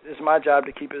said, it's my job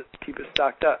to keep it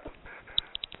stocked up.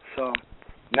 So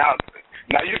now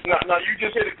you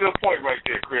just hit a good point right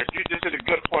there, Chris. You just hit a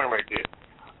good point right there.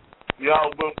 You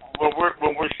know, when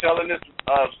we're selling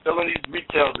these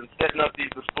retails and setting up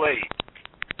these displays,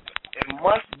 it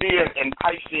must be an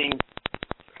enticing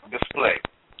display.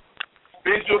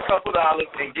 Spend you a couple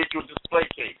dollars and get you a display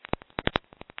case.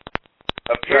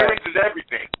 Appearance is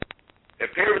everything.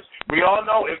 Appearance. We all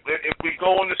know if we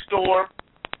go in the store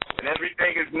and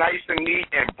everything is nice and neat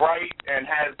and bright and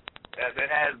has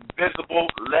visible,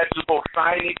 legible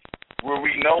signage where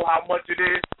we know how much it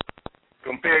is,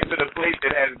 compared to the place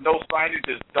that has no signage,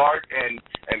 is dark and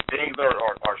things are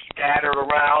scattered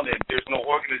around and there's no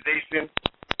organization,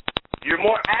 you're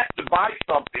more apt to buy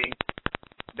something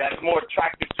that's more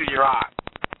attractive to your eye.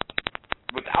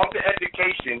 Without the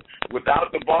education,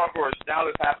 without the barber or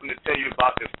stylist having to tell you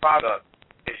about this product,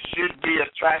 it should be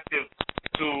attractive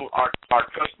to our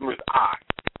customer's eye.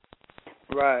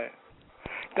 Right.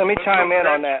 Let me chime in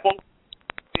on that.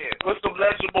 Yeah, put some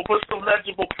legible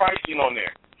pricing on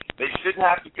there. They shouldn't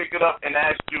have to pick it up and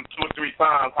ask you 2 or 3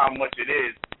 times how much it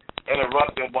is,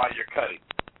 interrupting while you're cutting.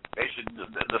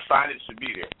 The signage should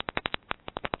be there.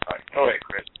 All right, go ahead,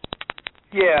 Chris.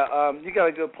 Yeah, you got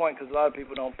a good point because a lot of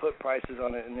people don't put prices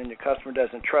on it, and then your customer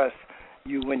doesn't trust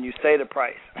you when you say the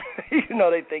price. You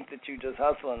know, they think that you're just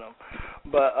hustling them.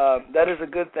 But that is a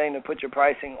good thing to put your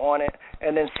pricing on it.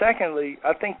 And then secondly,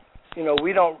 I think, you know,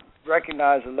 we don't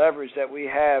recognize the leverage that we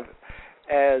have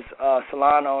as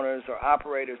salon owners or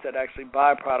operators that actually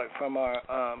buy product from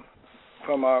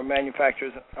our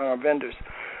manufacturers and our vendors.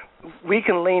 We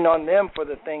can lean on them for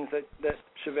the things that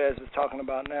Chavez is talking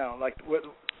about now. Like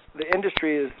the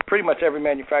industry is pretty much every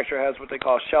manufacturer has what they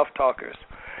call shelf talkers,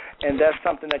 and that's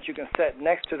something that you can set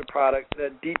next to the product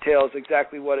that details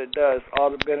exactly what it does, all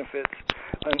the benefits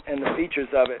and the features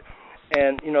of it.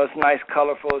 And, you know, it's nice,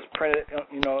 colorful, it's printed,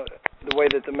 you know, the way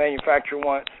that the manufacturer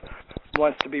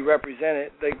wants to be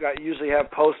represented. They usually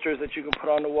have posters that you can put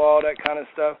on the wall, that kind of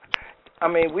stuff. I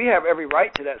mean, we have every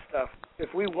right to that stuff.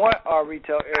 If we want our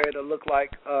retail area to look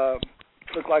like a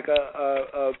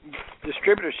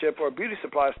distributorship or a beauty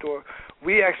supply store,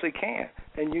 we actually can.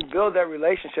 And you build that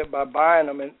relationship by buying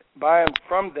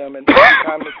from them, and every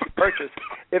time that you purchase,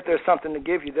 if there's something to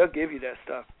give you, they'll give you that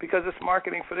stuff because it's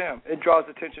marketing for them. It draws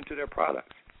attention to their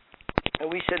products. And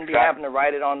we shouldn't be having to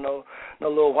write it on no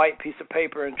little white piece of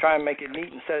paper and try and make it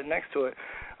neat and set it next to it.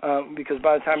 Because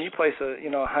by the time you place a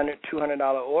 $100, $200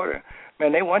 order,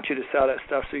 man, they want you to sell that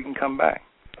stuff so you can come back.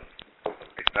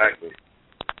 Exactly.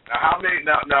 Now, how many?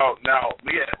 Now,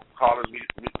 we have callers.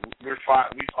 We're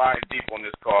five deep on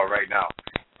this call right now.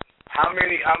 How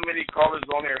many callers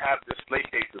on here have display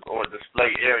cases or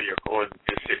display area, or is it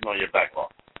just sitting on your back wall?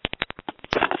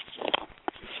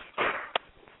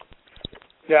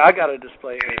 Yeah, I got a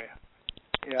display area.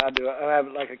 Yeah, I do. I have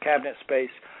like a cabinet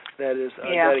space that is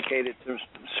dedicated to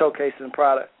showcasing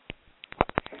product.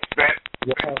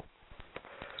 Yeah.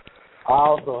 I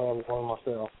also have one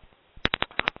myself.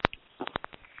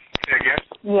 Say again?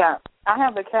 Yeah, I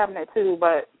have a cabinet too,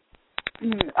 but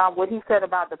what he said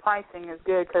about the pricing is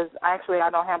good because actually I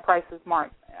don't have prices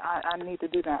marked. I need to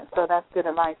do that, so that's good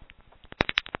advice.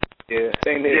 Yeah,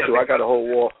 same here too. I got a whole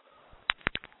wall.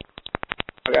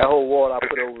 I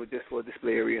put over just for a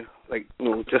display area, like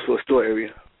just for a store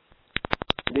area.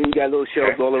 Then you got little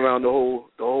shelves all around the whole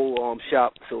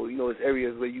shop. So it's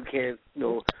areas where you can,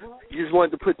 you just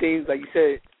wanted to put things like you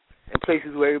said. in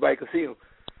places where everybody can see them.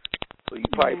 So you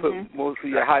probably put most of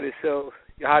your hottest sales,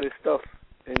 your hottest stuff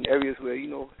in areas where, you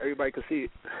know, everybody can see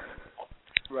it.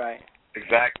 Right.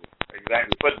 Exactly.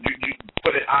 But you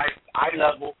put it eye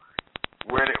level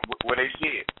where they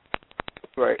see it.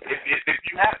 Right. If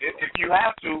you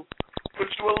have to, put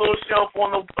you a little shelf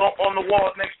on the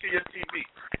wall next to your TV.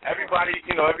 Everybody's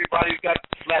got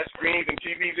flat screens and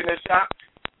TVs in their shop.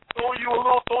 Throw you a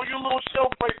little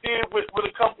shelf right there with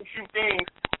a couple few things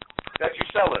that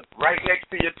you're selling right next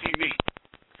to your TV.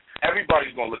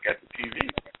 Everybody's gonna look at the TV.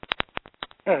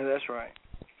 Yeah, that's right.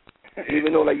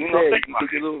 Even though, like you said,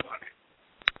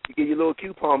 you get your little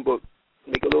coupon book.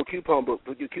 Make a little coupon book.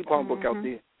 Put your coupon book out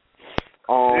there.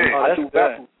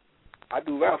 I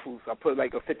do raffles. I put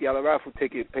like a $50 raffle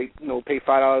ticket. Pay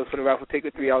 $5 for the raffle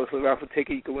ticket, $3 for the raffle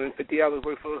ticket. You can win $50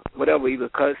 worth of whatever, either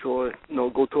cuts or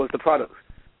go towards the products.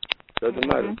 Doesn't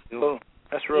matter. Oh,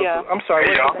 that's real cool. I'm sorry.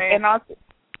 What's your name? And also,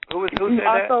 who said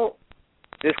that?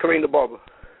 This Kareem the Barber.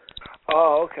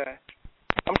 Oh, okay.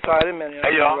 I'm sorry, I didn't mean to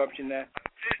interrupt you there.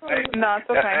 No, it's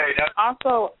okay.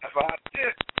 Also,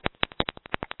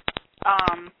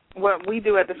 what we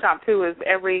do at the shop too is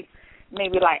every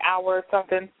maybe like hour or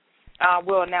something,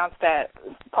 we'll announce that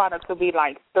products will be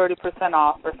like 30%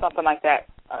 off or something like that,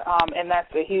 and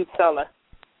that's a huge seller.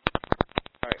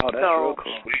 Oh, that's real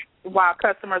cool. While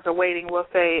customers are waiting, we'll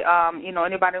say,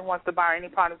 anybody who wants to buy any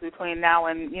products between now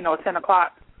and 10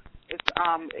 o'clock, it's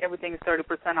everything is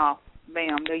 30% off.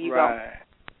 Bam, there you go.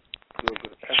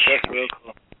 That's real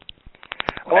cool.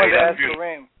 I wanted to ask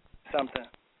Kareem something.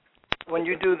 When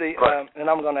you do the, and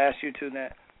I'm going to ask you too,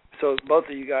 Nat, so both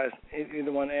of you guys,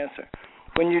 either one answer.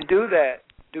 When you do that,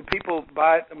 do people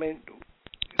buy,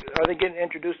 are they getting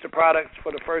introduced to products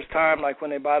for the first time, like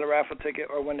when they buy the raffle ticket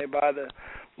or when they buy the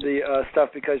stuff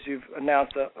because you've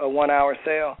announced a 1 hour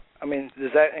sale?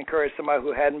 Does that encourage somebody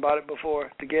who hadn't bought it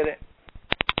before to get it?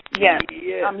 Yes.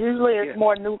 Usually it's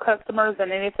more new customers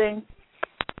than anything.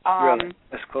 Really?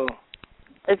 That's cool.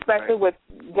 Especially with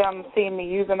them seeing me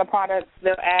using the products,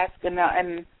 they'll ask,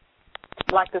 and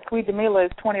like the Sweet Jamila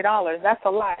is $20. That's a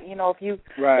lot.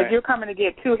 If you're coming to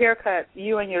get 2 haircuts,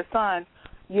 you and your son,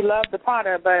 you love the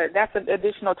product, but that's an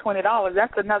additional $20.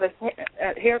 That's another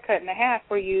haircut and a half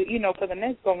for you, for the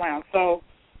next go round. So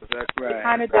it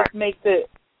kind of just makes it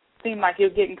seem like you're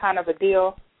getting kind of a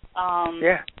deal.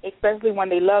 Especially when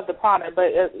they love the product, but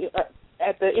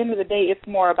at the end of the day, it's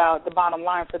more about the bottom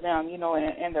line for them,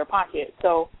 in their pocket.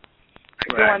 So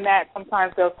doing that,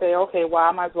 sometimes they'll say, okay, well,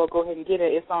 I might as well go ahead and get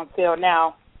it. It's on sale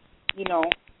now,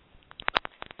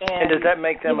 And does that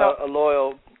make them a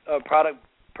loyal product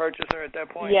purchaser at that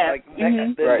point? Yeah.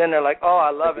 Then they're like, oh,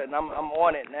 I love it, and I'm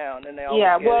on it now. And then they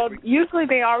always usually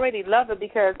they already love it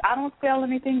because I don't sell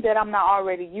anything that I'm not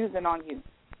already using on you.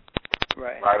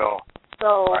 Right. Right on.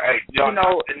 So,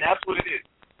 and that's what it is.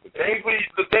 The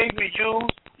things we use,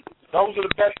 those are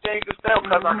the best things to sell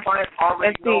because our clients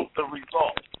already know the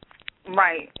result.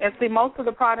 Right. And see, most of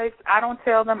the products, I don't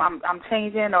tell them I'm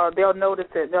changing, or they'll notice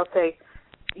it. They'll say,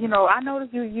 I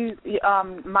noticed you use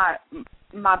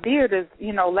my beard is,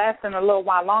 lasting a little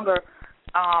while longer.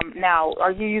 Now,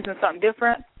 are you using something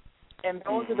different? And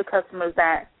those are the customers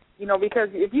that, because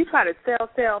if you try to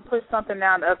sell and push something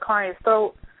down a client's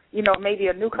throat, maybe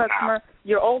a new customer,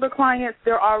 your older clients,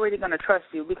 they're already going to trust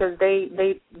you because they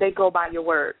go by your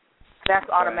word. That's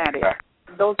automatic.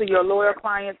 Those are your loyal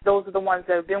clients. Those are the ones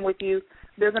that have been with you.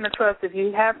 They're going to trust if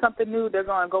you have something new, they're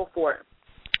going to go for it.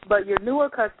 But your newer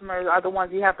customers are the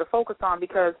ones you have to focus on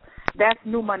because that's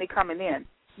new money coming in.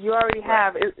 You already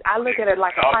have, I look at it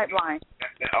like a pipeline.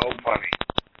 Oh, funny.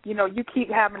 You keep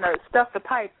having to stuff the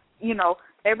pipe,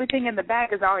 everything in the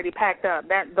back is already packed up.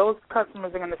 Those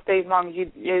customers are going to stay as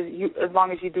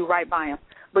long as you do right by them.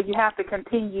 But you have to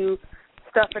continue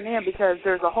stuffing in because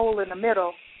there's a hole in the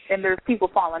middle and there's people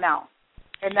falling out.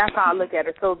 And that's how I look at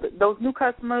it. So those new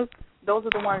customers, those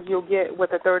are the ones you'll get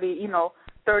with a 30,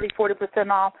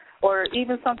 40% off. Or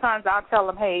even sometimes I'll tell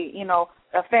them, hey,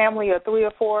 a family of 3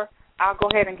 or 4, I'll go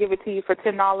ahead and give it to you for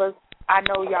 $10. I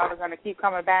know y'all are going to keep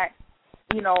coming back,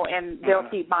 and they'll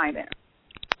keep buying it.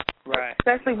 Right.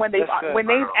 Especially when they've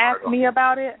asked me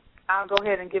about it, I'll go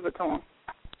ahead and give it to them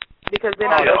because they're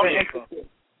not even interested.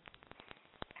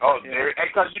 Because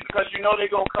they're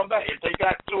going to come back. If they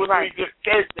got 2 or 3 good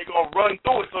kids, they're going to run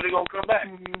through it, so they're going to come back.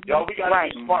 Mm-hmm. We got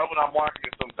to be smart with our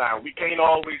marketing sometimes. We can't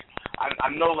always, I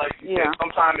know, like you said,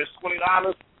 sometimes it's $20,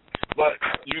 but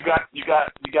you got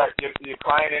your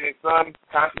client and his son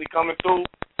constantly coming through.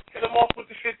 Hit them off with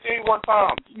the 15 one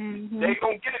time. Mm-hmm. They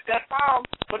going to get it that time,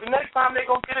 but the next time they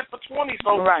going to get it for 20.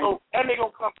 So and they going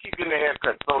to come keep getting their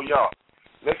haircut. So, y'all,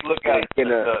 let's look at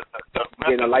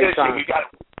the lifetime.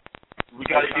 We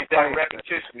got to get that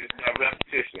repetition. It's that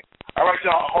repetition. All right,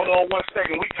 y'all. Hold on 1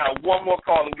 second. We got one more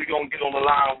caller. We're going to get on the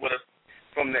line with us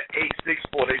from the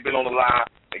 864. They've been on the line.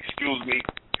 Excuse me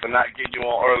for not getting you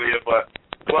on earlier, but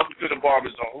welcome to the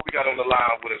Barber Zone. Who we got on the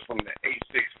line with us from the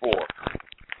 864?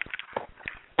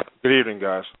 Good evening,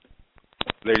 guys.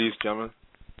 Ladies, gentlemen.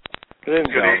 Good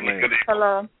evening.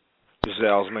 Hello. This is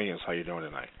Al's Millions. How you doing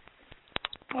tonight?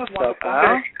 What's up,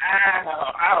 Al?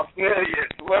 Al,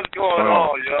 what's going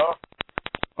on, y'all?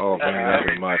 Oh, man,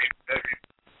 nothing much.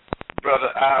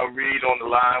 Brother Al Reed on the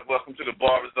line. Welcome to the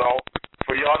Barber Zone.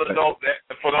 For y'all to know that,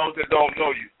 for those that don't know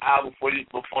you, Al, before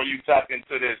you tap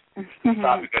into this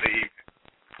topic of the evening,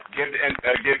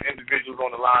 give individuals on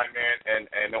the line, man,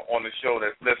 and on the show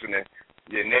that's listening,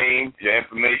 your name, your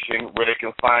information, where they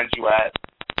can find you at,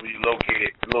 where you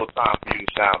located. A little time for you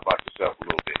to shine about yourself a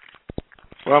little bit.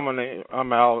 Well,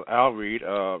 I'm Al Reed.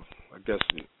 I guess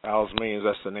Al's Millions,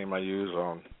 that's the name I use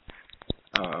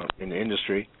in the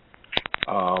industry.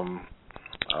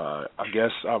 I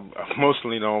guess I'm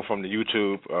mostly known from the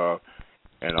YouTube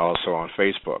and also on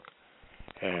Facebook.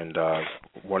 And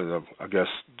one of the, I guess,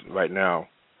 right now,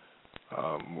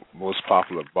 most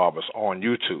popular barbers on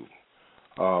YouTube.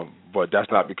 But that's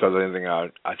not because of anything I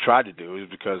tried to do. It was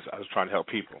because I was trying to help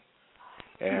people.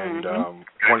 And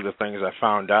one of the things I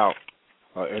found out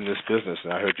in this business,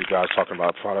 and I heard you guys talking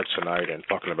about products tonight and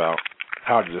talking about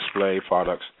how to display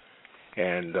products,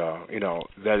 and,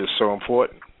 that is so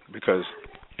important because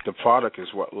the product is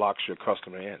what locks your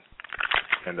customer in.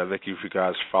 And I think if you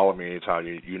guys follow me anytime,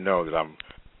 you know that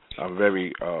I'm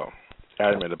very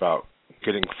adamant about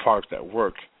getting products that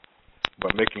work,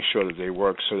 but making sure that they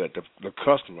work so that the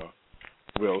customer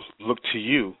will look to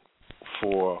you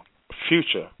for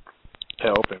future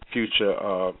help and future,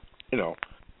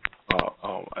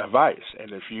 advice.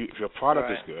 And if your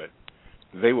product is good,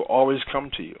 they will always come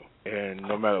to you. And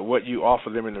no matter what you offer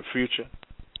them in the future,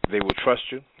 they will trust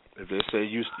you. If they say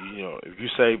if you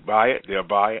say buy it, they'll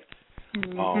buy it.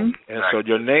 And so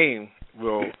your name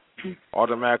will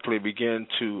automatically begin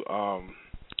to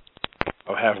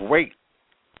have weight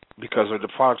because of the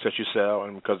products that you sell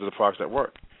and because of the products that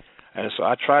work. And so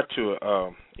I try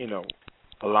to,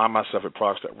 align myself with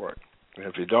products that work. And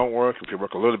if they don't work, if they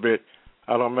work a little bit,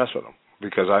 I don't mess with them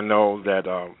because I know that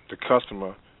the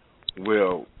customer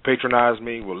will patronize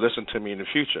me, will listen to me in the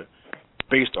future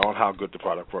based on how good the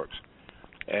product works.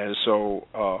 And so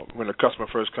when the customer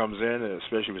first comes in, and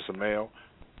especially if it's a male,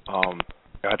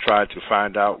 I try to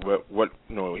find out what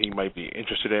he might be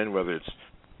interested in, whether it's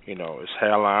his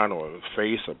hairline or his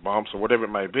face or bumps or whatever it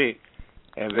might be,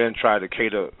 and then try to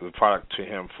cater the product to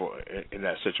him in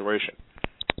that situation.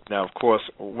 Now, of course,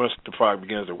 once the product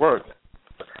begins to work,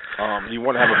 you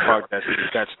want to have a product that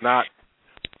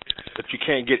you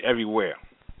can't get everywhere.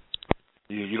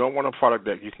 You don't want a product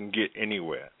that you can get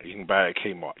anywhere. You can buy at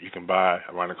Kmart. You can buy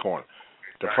around the corner.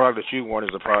 The product that you want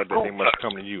is a product that they must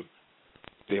come to you.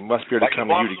 They must be able to come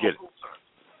to you to get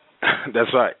it.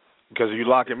 That's right. Because if you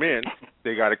lock them in,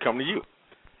 they got to come to you.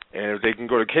 And if they can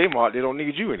go to Kmart, they don't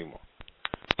need you anymore.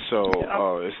 So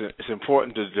it's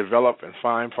important to develop and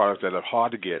find products that are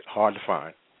hard to get, hard to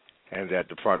find, and that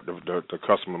the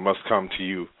customer must come to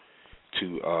you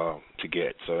to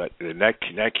get. So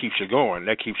that keeps you going.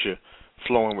 That keeps you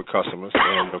flowing with customers,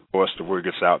 and of course the word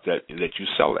gets out that you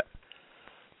sell that.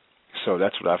 So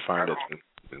that's what I find that's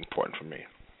important for me.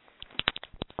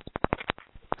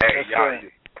 Hey, y'all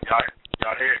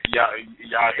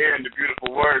hearing the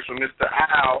beautiful words from Mr.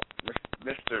 Al,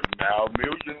 Mr. Al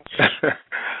Millions.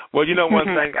 Well, one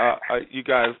thing, you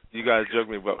guys joke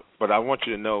me, but I want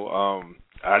you to know,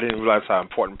 I didn't realize how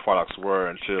important products were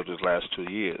until this last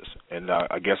 2 years, and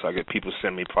I guess I get people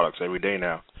send me products every day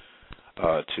now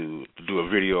to do a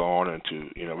video on and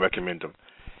to recommend them,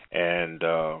 and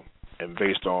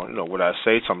based on what I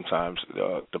say, sometimes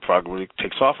the product really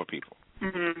takes off for people,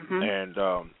 and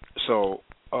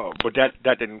but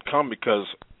that didn't come because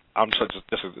I'm just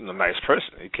a nice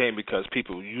person. It came because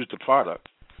people used the product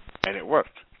and it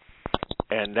worked,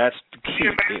 and that's the key.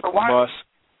 It must.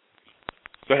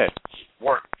 Go ahead.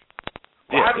 Work.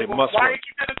 Yeah, it must work.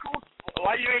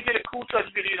 Why you ain't get a Cool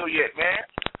Touch video yet, man?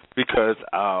 Because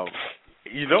I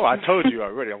told you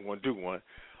already I'm going to do one,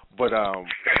 but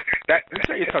let me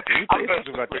tell you something.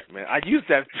 About that, man. I use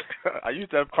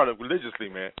that product religiously,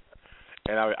 man,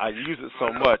 and I use it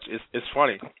so much. It's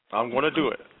funny. I'm going to do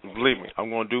it. Believe me, I'm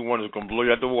going to do one that's going to blow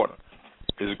you out the water.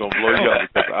 It's going to blow you up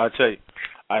because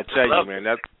I tell you, man,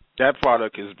 that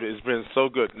product has been so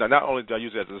good. Now, not only do I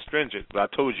use it as an astringent, but I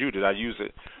told you that I use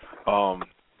it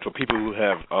for people who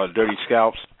have dirty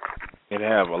scalps and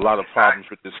have a lot of problems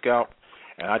with the scalp.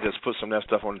 and I just put some of that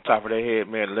stuff on the top of their head,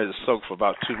 man, and let it soak for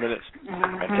about 2 minutes,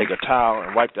 and take a towel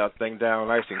and wipe that thing down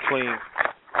nice and clean,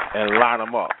 and line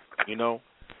them up, you know.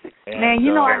 And, man,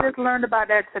 you know, I just learned about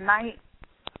that tonight.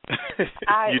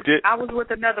 You did? I was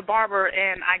with another barber,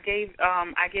 and I gave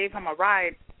him a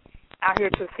ride out here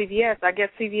to CVS. I guess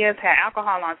CVS had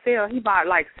alcohol on sale. He bought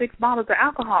like 6 bottles of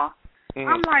alcohol. Mm-hmm.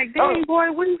 I'm like, dang,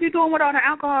 boy, what are you doing with all the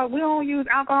alcohol? We don't use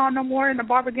alcohol no more in the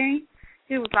barber game.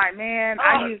 He was like, man,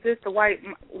 I use this to wipe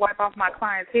off my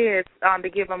clients' heads to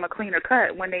give them a cleaner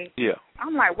cut when they. Yeah.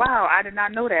 I'm like, wow, I did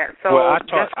not know that. So well, that's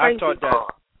crazy. I taught that.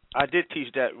 I did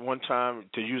teach that one time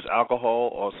to use alcohol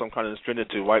or some kind of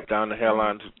astringent to wipe down the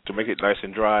hairline to make it nice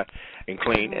and dry and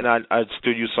clean. And I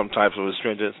still use some types of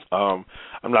astringents. I'm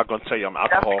not going to tell you I'm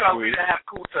alcohol free. That's because we didn't have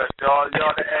Cool Touch, y'all.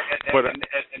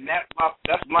 And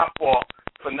that's my fault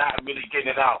for not really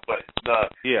getting it out. But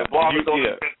the barbers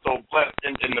have been so blessed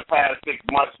in the past 6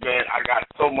 months, man. I got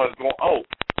so much going. Oh,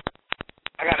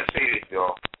 I got to say this,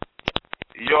 y'all.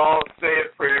 Y'all say a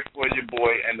prayer for your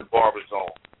boy and the Barber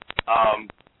Zone.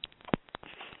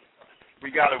 We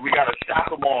gotta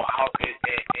shop them all out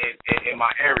in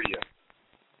my area.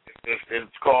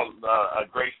 It's called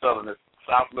Great Southern. It's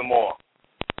south of the mall,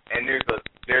 and there's a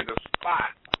spot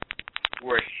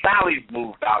where Sally's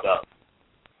moved out of.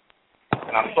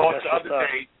 And I saw it the other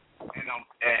day, and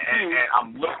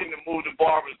I'm looking to move the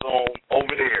Barber Zone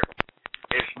over there.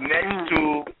 It's next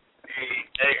to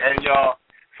and y'all,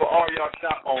 for all y'all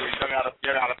shop owners, you gotta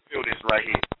feel this right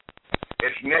here.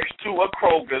 It's next to a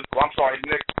Kroger's.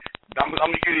 I'm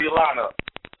going to give you the lineup.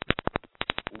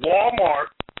 Walmart,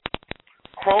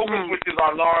 Kroger's, which is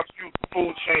our large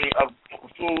food chain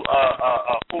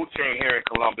here in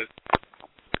Columbus.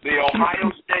 The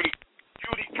Ohio State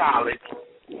Beauty College.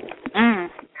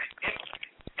 And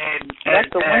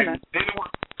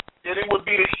then it would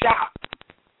be the shop.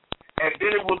 And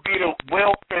then it would be the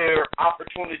Welfare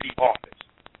Opportunity Office.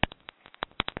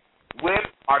 With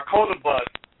our Coda bus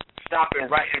stopping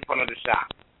right in front of the shop.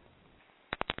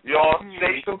 Y'all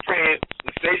say some prayers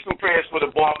for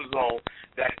the Barber Zone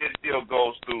that this deal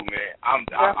goes through, man. I'm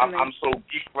so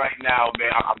geek right now, man.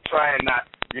 I'm trying not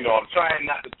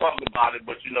to talk about it,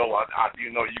 but you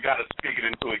got to speak it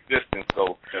into existence.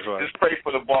 So just pray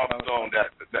for the Barber Zone that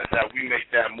we make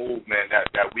that move, man. That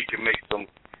we can make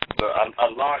a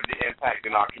larger impact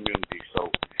in our community. So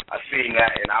I seen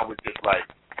that and I was just like,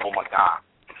 oh my God.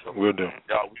 So, we'll do.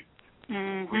 Y'all, we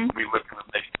looking to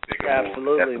make a bigger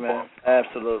absolutely, move. Man.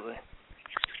 Absolutely.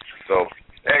 So,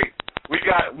 hey, we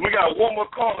got one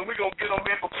more call, and we're gonna get them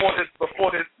in before this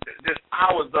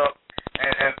hour's up.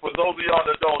 And for those of y'all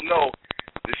that don't know,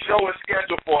 the show is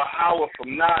scheduled for an hour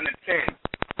from 9 to 10.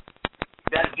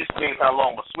 That just means how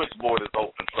long the switchboard is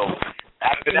open. So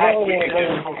after that, we can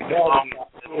just as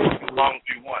long as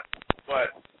we want.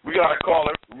 But we got a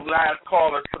caller, last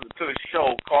caller to the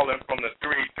show, calling from the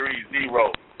 330.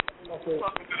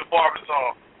 Welcome to the Barber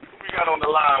Zone. We got on the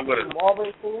line with us.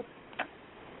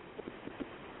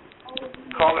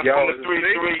 Calling from the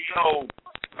 330.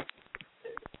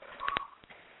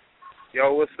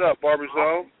 Yo, what's up, Barber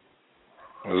Zone?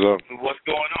 What's up? What's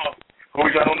going on? Who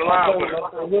we got on the line with us?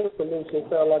 Your solution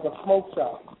sound like a smoke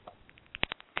shop.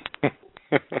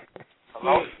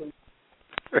 Hello?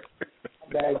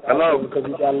 Hello? Because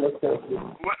you got to listen to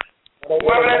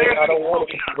whoever that is,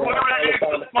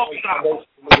 the smoke shop.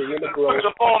 Put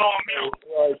your phone on mute.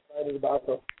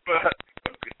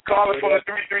 Calling from the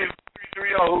 330.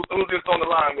 Who's just on the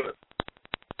line with us?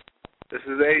 This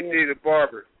is AD the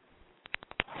Barber.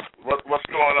 What's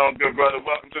going on, good brother?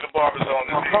 Welcome to the Barber Zone.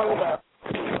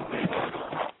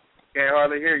 Can't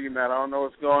hardly hear you, man. I don't know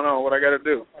what's going on. What I got to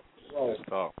do?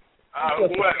 Stop.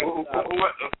 Whoever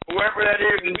that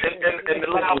is in the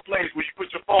loud place, will you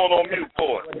put your phone on mute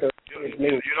for us?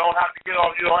 You don't have to get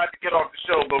off. You don't have to get off the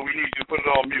show, but we need you to put it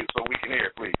on mute so we can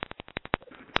hear it, please.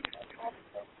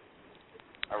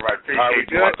 All right,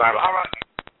 appreciate you one time.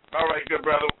 All right, good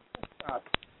brother.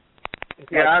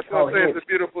 Yeah, I was going to say it's a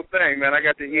beautiful thing, man. I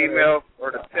got the email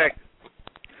or the text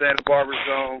saying the Barber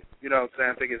Zone, you know what I'm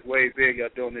saying? I think it's way big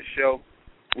out doing this show.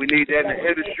 We need that in the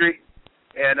industry.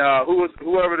 And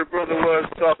whoever the brother was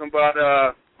talking about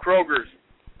Kroger's,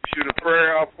 shoot a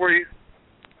prayer out for you.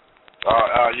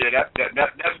 Yeah,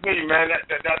 that's me, man.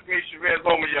 That's me, Chavez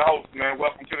Homer, your host, man.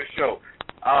 Welcome to the show.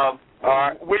 All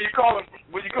right, where you calling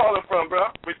from, bro?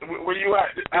 Where you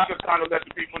at? This is time to let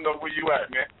the people know where you at,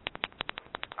 man.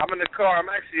 I'm in the car. I'm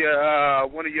actually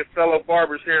one of your fellow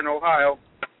barbers here in Ohio,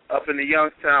 up in the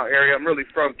Youngstown area. I'm really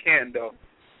from Canton, though.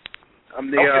 I'm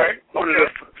the one of the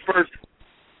first.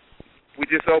 We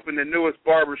just opened the newest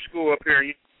barber school up here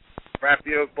in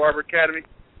Raphael's Barber Academy.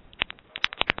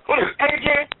 What is it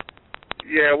again?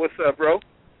 Yeah, what's up, bro?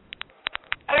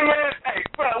 Hey, man. Hey,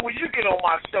 bro, when you get on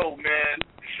my show, man,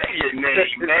 say your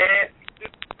name, man.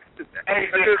 Hey,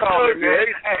 just call it, man.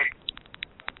 Hey,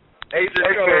 Agent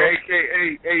Color,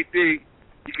 a.k.a. AD.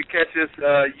 You can catch us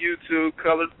YouTube,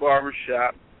 Colored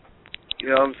Barbershop. You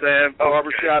know what I'm saying?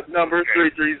 Barbershop number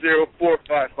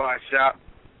 330-455-SHOP.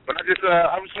 But I just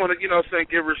want to,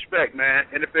 give respect, man.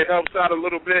 And if it helps out a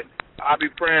little bit, I'll be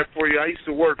praying for you. I used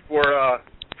to work for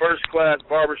First Class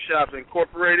Barbershops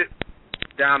Incorporated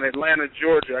down in Atlanta,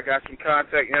 Georgia. I got some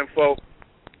contact info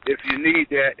if you need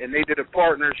that. And they did a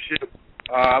partnership.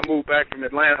 I moved back from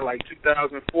Atlanta like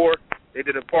 2004. They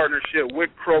did a partnership with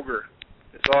Kroger.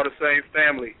 It's all the same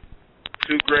family.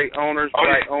 Two great owners,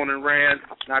 Black owned and ran.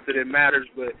 Not that it matters,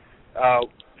 but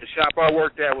the shop I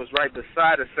worked at was right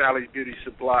beside of Sally's Beauty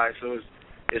Supply. So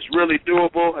it's really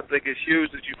doable. I think it's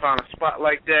huge that you found a spot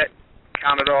like that.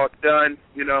 Count it all done.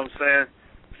 You know what I'm saying?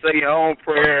 Say your own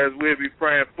prayers. We'll be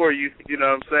praying for you. You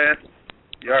know what I'm saying?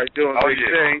 You're already doing big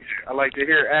things. I like to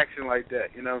hear action like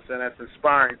that. You know what I'm saying? That's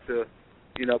inspiring to,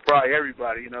 probably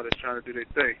everybody, that's trying to do their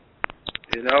thing.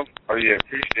 Oh, yeah,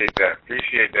 appreciate that,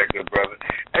 good brother.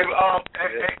 Hey,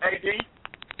 AD,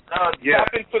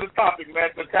 tap into the topic, man.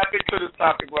 So tap into this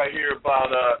topic right here about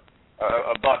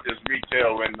this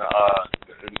retail in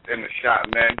the shop,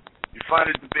 man. You find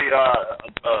it to be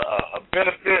a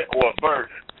benefit or a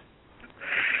burden?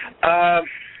 I'm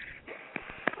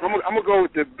gonna go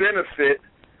with the benefit,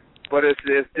 but it's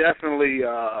definitely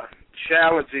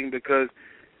challenging because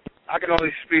I can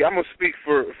only speak. I'm gonna speak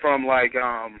from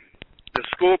the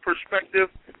school perspective.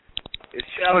 It's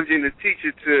challenging to teach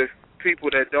it to people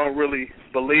that don't really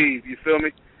believe. You feel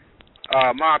me?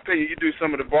 My opinion, you do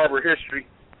some of the barber history.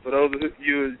 For those of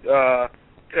you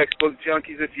textbook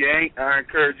junkies, if you ain't, I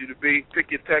encourage you to be.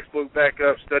 Pick your textbook back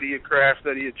up, study your craft,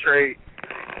 study your trade,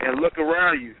 and look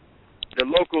around you. The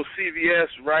local CVS,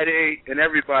 Rite Aid, and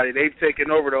everybody, they've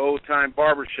taken over the old-time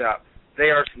barbershop. They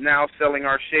are now selling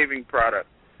our shaving product.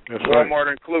 That's Walmart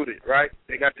included, right?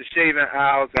 They got the shaving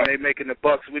aisles, and they making the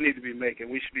bucks we need to be making.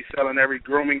 We should be selling every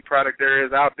grooming product there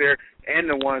is out there and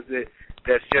the ones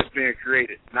that's just being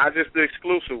created. Not just the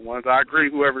exclusive ones. I agree,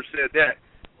 whoever said that.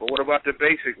 But what about the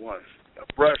basic ones? A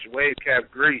brush, wave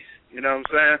cap, grease. You know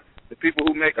what I'm saying? The people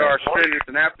who make our spinners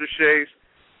and aftershaves,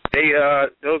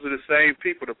 those are the same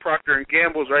people. The Procter &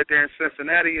 Gamble's right there in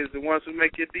Cincinnati is the ones who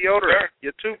make your deodorant,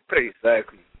 your toothpaste.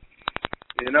 Exactly.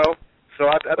 So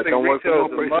I think retail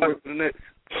is a must.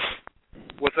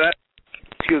 What's that?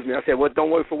 Excuse me. I said,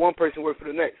 don't work for one person, work for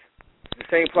the next. The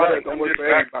same product don't work for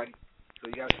everybody. So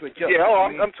you got to switch up. Yeah,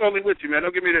 I'm totally with you, man.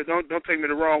 Don't take me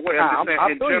the wrong way. I'm just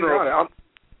saying in general.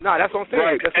 That's what I'm saying.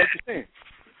 Right. That's what you're saying.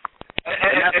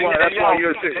 And that's why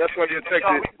you're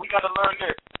texting. We got to learn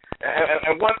this.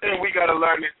 And one thing we got to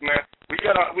learn is, man, we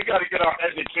got to get our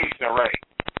education right.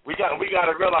 We got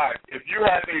to realize if you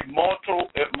have a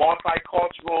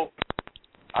multicultural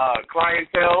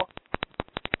clientele,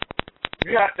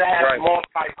 you have to have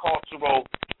multicultural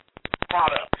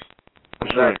products.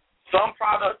 Right. Some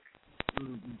products,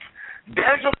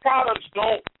 dandruff products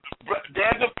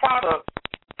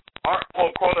aren't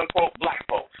for quote unquote black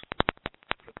folks.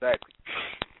 Exactly.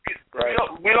 Right.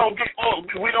 We don't get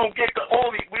the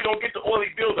oily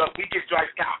buildup. We get dry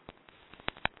scalp.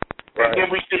 Right.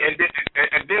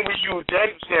 And then we use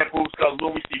dandruff shampoos because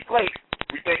when we see flakes,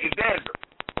 we think it's dandruff.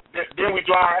 Then we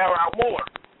dry our hair out more.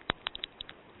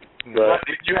 Right. But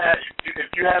if you have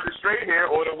the straight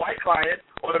hair or the white client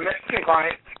or the Mexican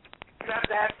client, you have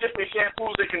to have different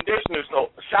shampoos and conditioners.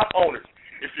 So shop owners,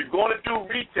 if you're going to do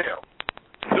retail,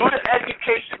 do the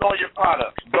education on your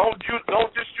products. Don't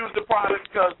just use the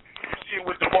product because you see it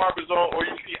with the barbers on, or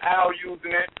you see Al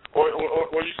using it, or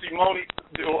you see Moni,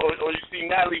 or you see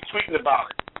Natalie tweeting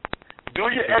about it.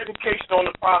 Do your education on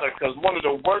the product, because one of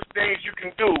the worst things you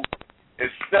can do is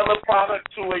sell a product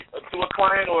to a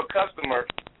client or a customer,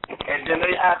 and then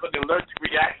they have an allergic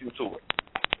reaction to it.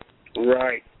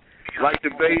 Right. Like the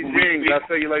Beijings, I'll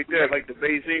tell you like that, like the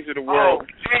Beijings of the world.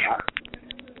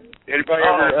 Anybody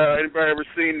ever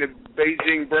seen the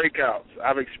Beijing breakouts?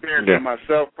 I've experienced it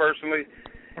myself personally.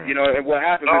 And what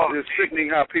happens is it's sickening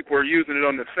how people are using it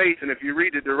on the face. And if you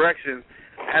read the directions,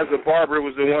 as a barber, it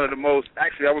was one of the most.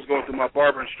 Actually, I was going through my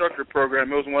barber instructor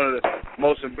program. It was one of the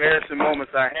most embarrassing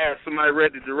moments I had. Somebody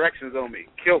read the directions on me,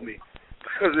 killed me,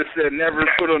 because it said never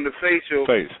put on the facial,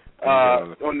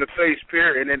 on the face,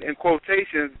 period. And then in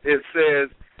quotations, it says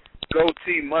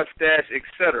goatee, mustache,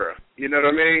 etc. You know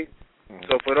what I mean?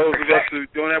 So for those of us who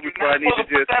don't have, we probably need to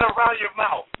just put that around your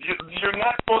mouth. You're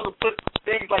not supposed to put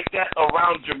things like that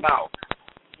around your mouth.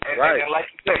 And, right. And like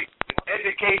you say,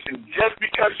 education. Just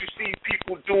because you see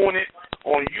people doing it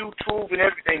on YouTube truth and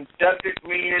everything doesn't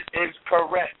mean it is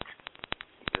correct.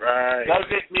 Right.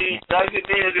 Doesn't mean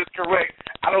it is correct.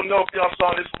 I don't know if y'all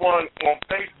saw this one on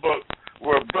Facebook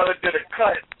where a brother did a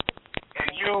cut and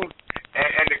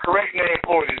the correct name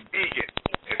for it is vegan.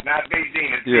 It's not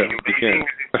Beijing, it's vegan. Beijing is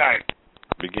in China.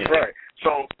 Begin. Right.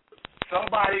 So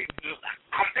somebody,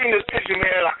 I seen this picture,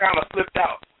 man, I kind of flipped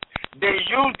out. They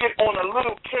used it on a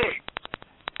little kid.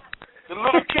 The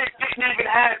little kid didn't even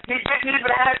have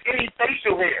any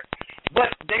facial hair.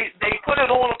 But they put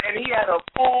it on him, and he had a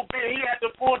full beard. He had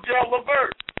the full Gerald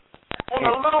Levert on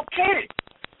a little kid.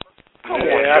 Come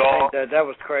on, y'all. I think that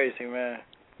was crazy, man.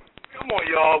 Come on,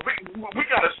 y'all. We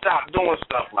got to stop doing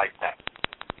stuff like that.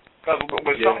 Because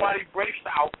when somebody breaks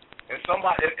out and if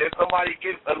somebody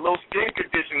gets a little skin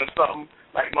condition or something,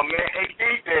 like my man AD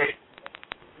did,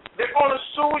 they're going to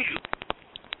sue you.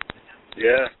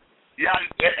 Yeah. Yeah,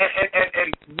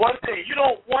 and one thing, you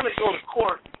don't want to go to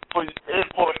court for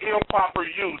improper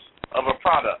use of a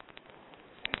product.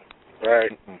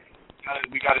 Right.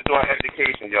 We got to do our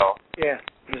education, y'all. Yeah,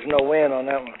 there's no win on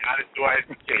that one. We got to do our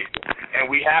education, and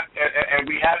we have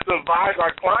to advise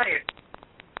our clients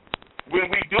when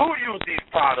we do use these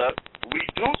products, we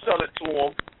do sell it to them,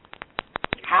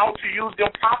 how to use them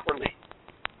properly.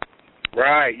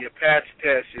 Right, your patch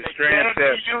test, your strand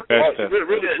test.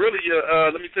 Really,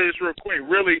 let me say this real quick.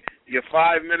 Really, your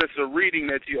 5 minutes of reading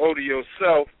that you owe to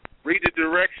yourself, read the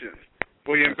directions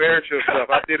before you embarrass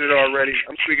yourself. I did it already.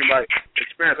 I'm speaking by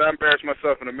experience. I embarrassed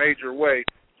myself in a major way,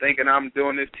 thinking I'm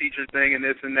doing this teacher thing and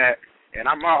this and that. And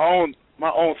my own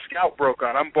scalp broke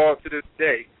out. I'm bald to this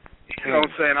day. You know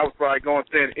what I'm saying? I was probably going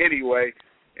thin anyway.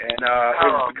 And it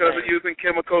was because of using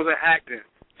chemicals and acting.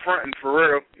 Fronting for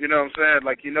real, you know what I'm saying?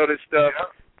 Like, you know this stuff,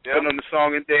 putting on the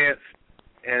song and dance,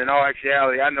 and in all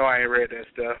actuality, I know I ain't read that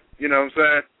stuff. You know what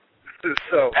I'm saying?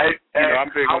 So, I'm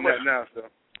big on that now. So,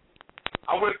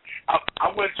 I went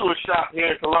to a shop here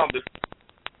in Columbus,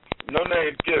 no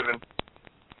names given,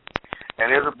 and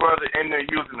there's a brother in there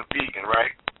using a vegan, right?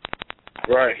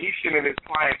 Right. And he's sending his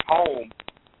clients home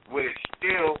with it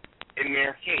still in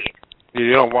their head. Yeah,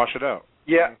 you don't wash it out.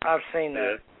 Yeah, I've seen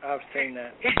that.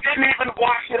 He didn't even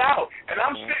wash it out, and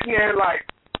I'm sitting there like,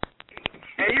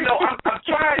 and I'm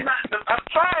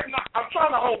trying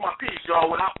to hold my peace, y'all,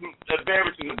 without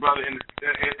embarrassing the brother in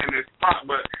this spot.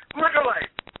 But I'm looking like,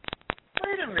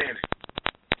 wait a minute,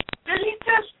 did he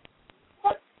just?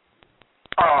 What?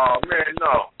 Oh man,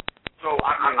 no. So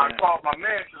I called my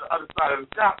man to the other side of the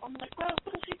shop. I'm like, well,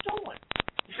 what is he doing?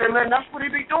 He said, man, that's what he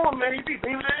be doing, man. He be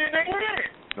leaving it in their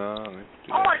head.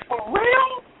 I'm like, for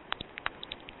real?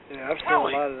 Yeah, I've seen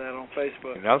a lot of that on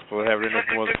Facebook. And I was supposed to have it in there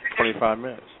for 25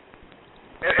 minutes.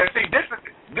 And see, this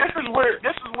is where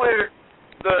the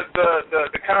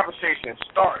conversation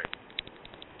started,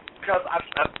 because I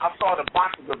saw the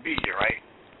box of the vegan, right?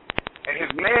 And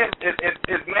his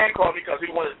man called me because he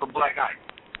wanted some black ice.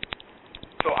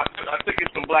 So I took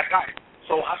him some black ice.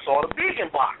 So I saw the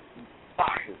vegan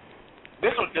boxes.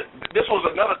 This was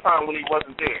another time when he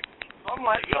wasn't there. So I'm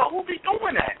like, yo, who be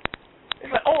doing that? He's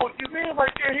like, oh, your man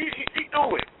right there, he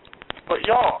do it. But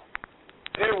y'all,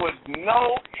 there was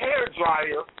no hair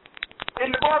dryer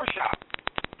in the barbershop.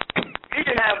 He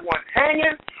didn't have one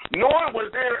hanging, nor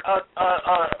was there a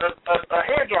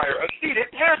hair dryer, a seated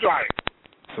hair dryer.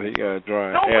 So he got a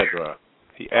air dryer.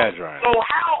 He air drying. So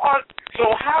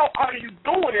how are you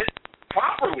doing it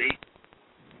properly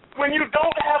when you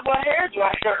don't have a hair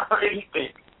dryer or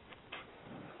anything?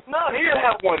 No, he didn't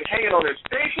have one hanging on his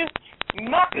station.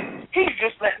 Nothing. He's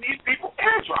just letting these people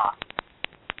air dry.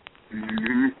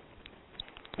 Mm-hmm.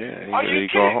 Yeah, he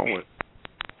go home with.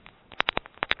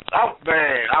 I was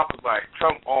like,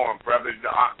 come on, brother.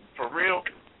 For real?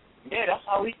 Yeah, that's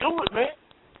how we do it, man.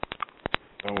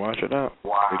 Don't wash it out.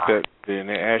 Wow. Except then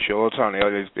they ask you all the time.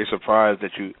 They surprised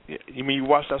that you mean you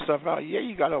wash that stuff out? Yeah,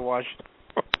 you gotta wash.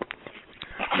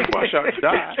 You wash out the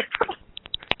dye.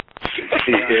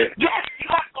 Yes,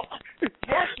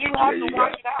 you have to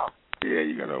wash it out. Yeah,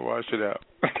 you gotta wash it out.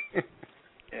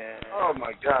 Yeah. Oh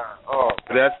my God. Oh.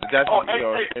 That's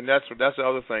and that's the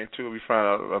other thing too. We find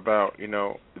out about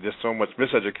there's so much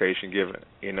miseducation given,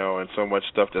 and so much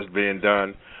stuff that's being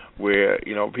done where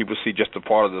people see just a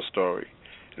part of the story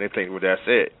and they think, well, that's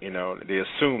it. They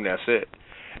assume that's it,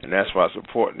 and that's why it's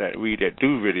important that we that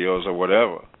do videos or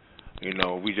whatever,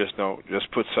 we just don't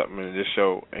just put something in this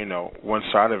show, one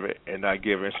side of it and not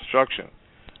give instruction.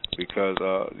 Because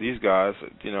these guys,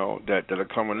 that are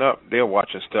coming up, they're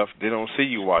watching stuff. They don't see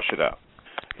you wash it out.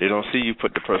 They don't see you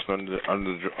put the person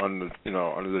under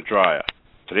the dryer.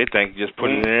 So they think just put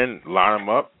it in, line them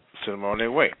up, send them on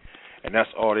their way, and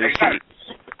that's all they see.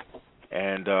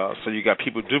 And so you got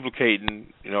people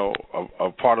duplicating,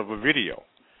 a part of a video,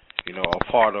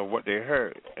 a part of what they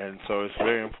heard. And so it's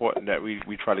very important that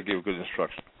we try to give good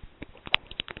instruction.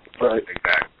 Right.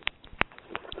 Exactly.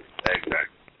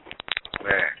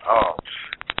 Man,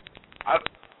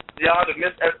 y'all,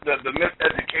 the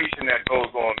miseducation that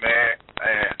goes on, man.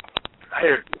 And I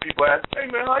hear people ask, "Hey,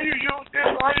 man, how you use this?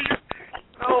 How you use?"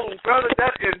 No, brother,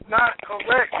 that is not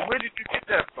correct. Where did you get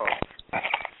that from?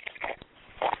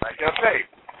 Like I say,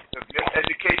 the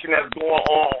miseducation that's going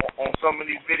on some of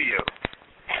these videos.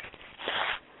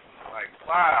 Like,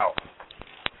 wow.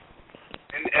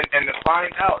 And to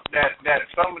find out that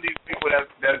some of these people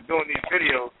that's doing these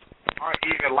videos aren't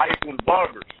even licensed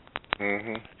barbers.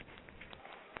 Mm-hmm.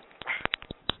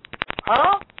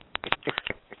 Huh?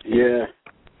 Yeah.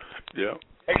 Yeah.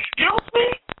 Excuse me?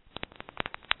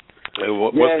 Hey,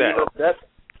 what's that? That's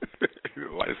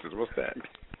license. What's that?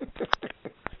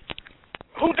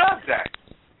 Who does that?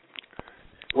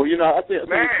 Well, I think it's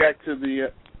back to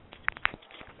the.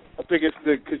 I think it's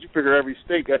because you figure every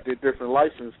state got their different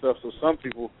license stuff. So some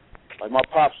people, like my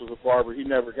pops was a barber, he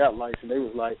never got licensed. They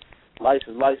was like,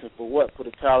 license for what? Put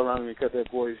a towel around him and cut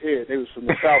that boy's head. They was from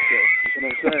the South Coast. You know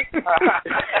what I'm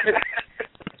saying?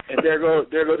 And there go the,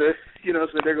 there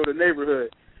go the neighborhood.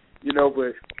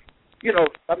 But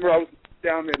I remember I was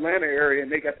down in the Atlanta area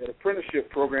and they got that apprenticeship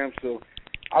program. So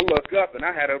I looked up and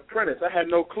I had an apprentice. I had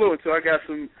no clue until I got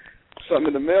something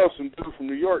in the mail. Some dude from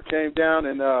New York came down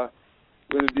and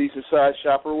with a decent size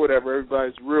shop or whatever.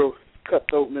 Everybody's real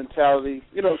cutthroat mentality.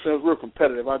 You know what I'm saying? It's real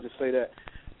competitive. I'll just say that.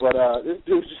 But this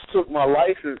dude just took my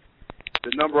license,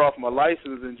 the number off my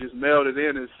license, and just mailed it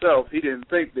in himself. He didn't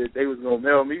think that they was going to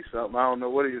mail me something. I don't know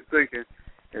what he was thinking,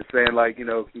 and saying, like,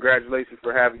 congratulations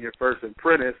for having your first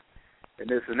apprentice and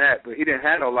this and that. But he didn't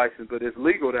have no license, but it's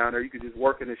legal down there. You could just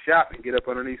work in the shop and get up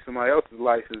underneath somebody else's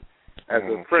license as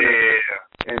an apprentice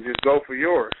and just go for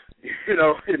yours.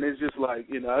 And it's just like,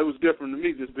 it was different to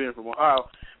me just being from Ohio.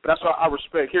 But that's why I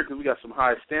respect here because we got some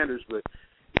high standards, but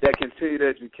that continued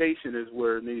education is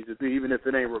where it needs to be, even if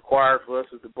it ain't required for us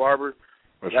as the barbers.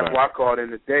 That's right. Why I call it in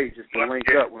the day, just to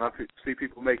link up. When I see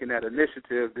people making that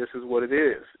initiative, this is what it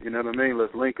is. You know what I mean?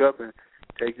 Let's link up and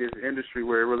take this industry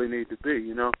where it really needs to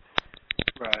be,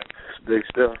 Right. It's big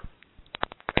stuff.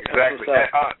 Exactly.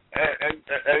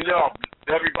 And y'all,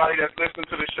 everybody that's listening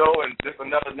to the show, and just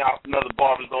another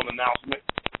Barber Zone announcement.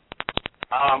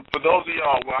 For those of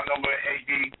y'all, I know when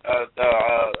AD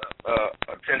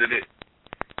attended it,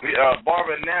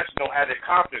 Barber National had a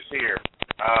conference here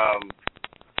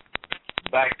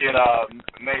back in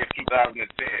May of 2010.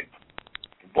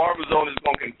 Barber Zone is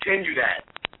going to continue that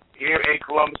here in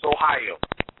Columbus, Ohio,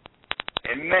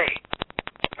 in May,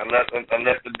 unless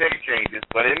the date changes.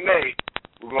 But in May,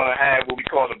 we're going to have what we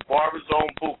call the Barber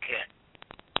Zone Boot Camp.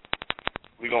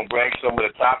 We're going to bring some of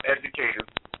the top educators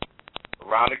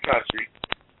around the country,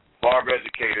 barber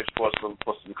educators, for some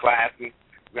classes.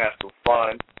 We're going to have some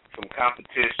fun, some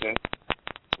competition.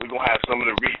 We're going to have some of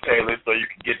the retailers so you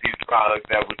can get these products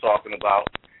that we're talking about.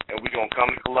 And we're going to come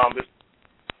to Columbus,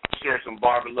 share some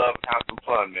barber love, and have some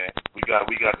fun, man. We got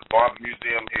the Barber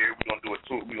Museum here. We're going to do a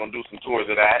tour. We're going to do some tours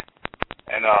of that.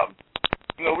 And,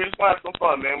 we just want to have some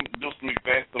fun, man. We're going to do some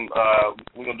events.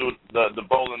 We're going to do the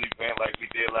bowling event like we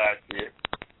did last year.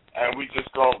 And we just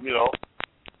going to,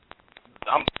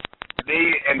 they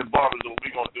and the barbers,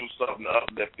 we're going to do something to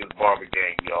uplift this barber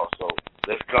game, y'all. So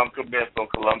let's come commence on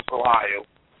Columbus, Ohio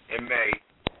in May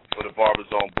for the Barber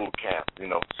Zone Boot Camp.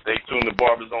 Stay tuned to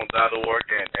barberzone.org,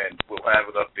 and we'll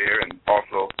have it up there. And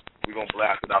also, we're going to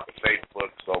blast it out to Facebook.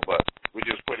 But we're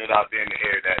just putting it out there in the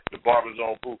air that the Barber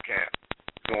Zone Boot Camp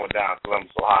is going down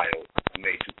Columbus, Ohio in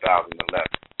May 2011.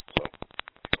 So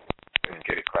let's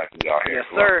get it cracking, y'all. Yes,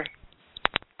 sir.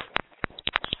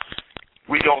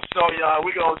 We gonna show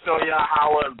y'all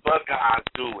how us Buckeyes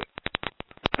do it.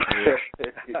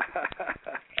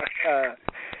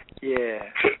 Yeah.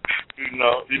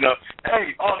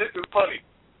 Hey, this is funny.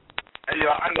 Hey,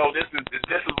 I know this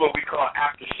is what we call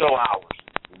after show hours.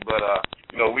 But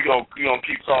we gonna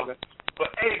keep talking. But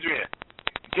Adrian,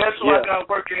 guess who I got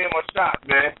working in my shop,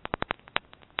 man?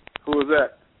 Who is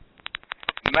that?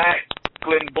 Matt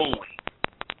Clinton Bowie.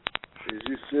 Is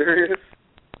you serious?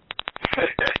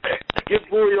 Get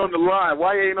Bowie on the line.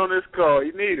 Why he ain't on this call?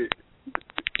 He need it.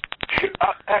 Hey,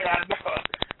 I know.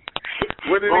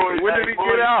 When did he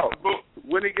get out?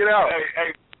 When did he get out?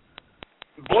 Hey,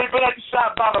 Bowie been at the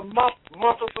shop about a month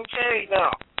or some change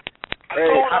now.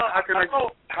 How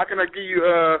can I give you?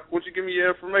 Would you give me your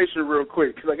information real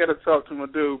quick? Because I got to talk to my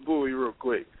dude Bowie real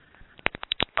quick.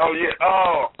 Oh yeah.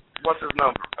 Oh, what's his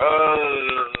number?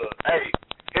 Hey,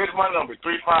 here's my number: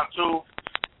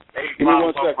 Give me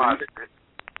 1 second.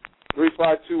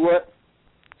 352 what?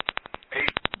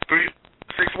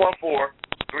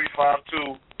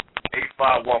 614-352-8515.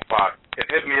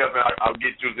 Hit me up and I'll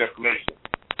get you the information.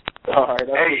 All right,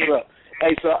 that's what's up.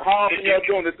 Hey, so how often y'all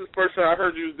doing this? This is the first time I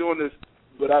heard you was doing this,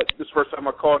 but this is the first time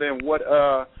I called in. What's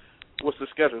the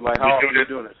schedule? Like, how often are you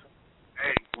doing this?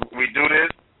 Hey, we do this.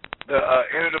 The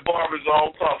Enter the Barber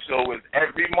Zone talk show is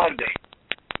every Monday,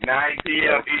 9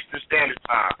 p.m. Eastern Standard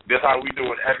Time. That's how we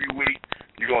do it every week.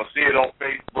 You're going to see it on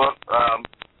Facebook.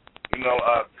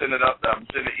 Send it up. I'm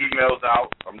sending emails out.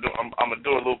 I'm going to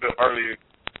do it a little bit earlier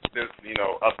this,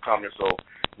 upcoming, so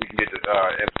we can get the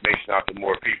information out to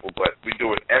more people. But we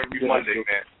do it every Monday,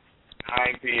 man,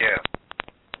 9 p.m.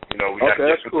 We got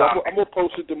that's cool. I'm going to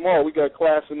post it tomorrow. We got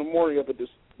class in the morning up at this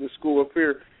school up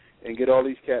here and get all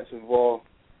these cats involved.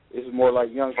 It's more like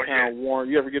Youngstown, Warren.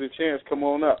 You ever get a chance, come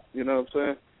on up. You know what I'm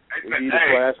saying?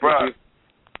 Class, bro.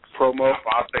 Promo.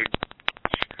 I'll say,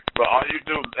 but all you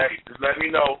do, just let me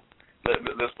know.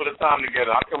 Let's put a time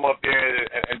together. I'll come up there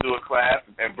and do a class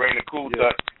and bring the Cool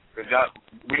Touch. We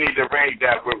need to arrange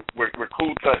that where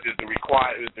Cool Touch is the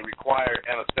required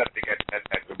anesthetic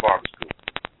at the barber school.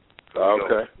 So,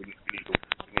 okay. We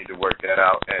need to work that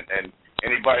out. And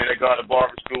anybody that got a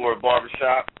barber school or a barber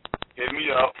shop, hit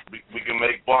me up. We can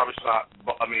make the Barber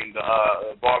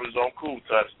Zone Cool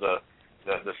Touch the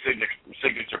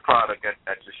signature product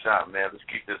at your shop, man. Let's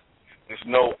keep this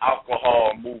no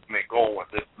alcohol movement going.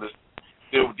 Let's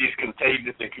deal with these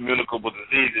contagious and communicable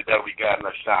diseases that we got in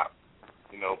our shop.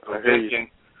 Prevention,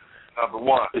 number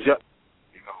one. Is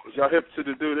y'all hip to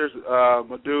the dude? There's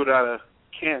a dude out of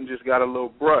Canton just got a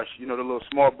little brush. The little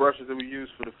small brushes that we use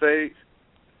for the fades.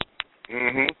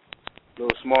 Mm-hmm.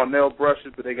 Little small nail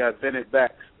brushes, but they got vented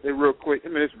backs. They're real quick. I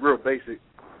mean, it's real basic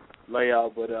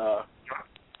layout, but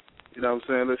you know what I'm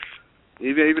saying? Let's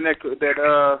even that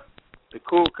the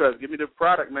Cool Cuts. Give me the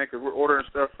product, man, because we're ordering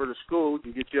stuff for the school. We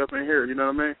can get you up in here. You know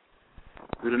what I mean?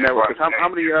 Through the network. How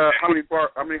many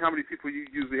people you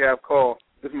usually have call?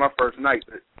 This is my first night,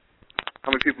 but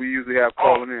how many people you usually have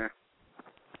calling in?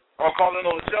 Calling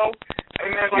on the show?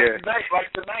 Hey, man, tonight,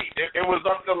 it was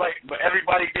up to but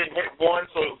everybody didn't hit one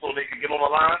so they could get on the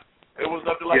line. It was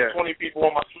up to 20 people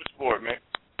on my switchboard, man.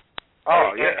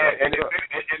 Oh, And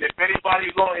if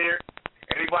anybody's on here,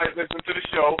 anybody's listening to the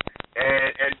show,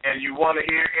 and you want to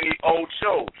hear any old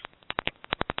shows,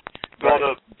 go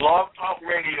to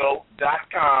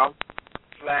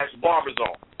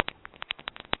blogtalkradio.com/barberzone.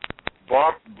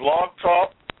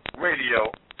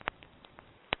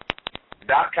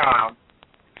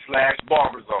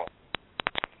 blogtalkradio.com/barberzone.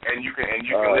 And you can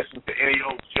listen to any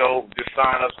old show. Just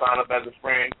sign up as a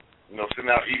friend. Send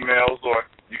out emails, or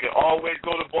you can always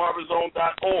go to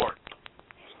barberzone.org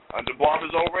under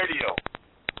Barberzone Radio.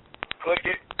 Click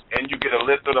it, and you get a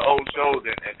list of the old shows,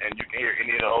 and you can hear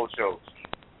any of the old shows.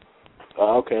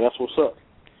 Okay, that's what's up.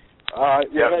 All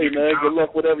right, hey, man, good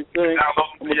luck with everything.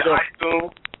 Download them to your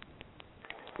iTunes.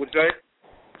 What's that?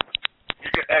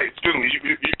 Excuse me. You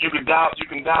can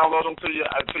download them to your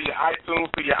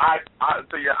iTunes, to your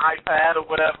iPad or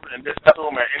whatever, and listen to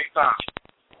them at any time.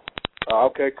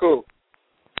 Okay, cool.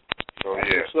 So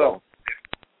it's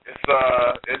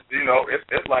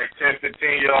like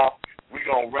 10:15, y'all. We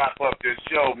gonna wrap up this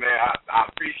show, man. I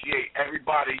appreciate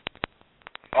everybody,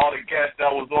 all the guests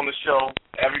that was on the show,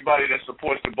 everybody that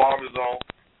supports the Barber Zone.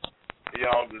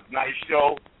 This nice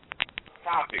show.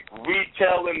 Topic: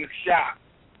 retail in the shop.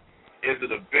 Is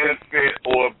it a benefit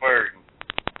or a burden?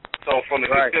 So from the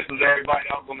consistency of everybody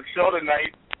else on the show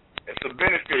tonight, it's a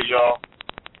benefit, y'all.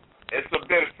 It's a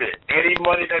benefit. Any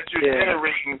money that you're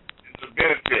generating is a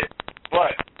benefit.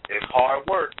 But it's hard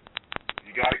work.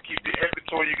 You got to keep your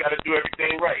inventory. You got to do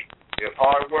everything right. It's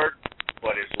hard work,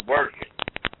 but it's worth it.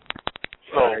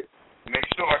 So make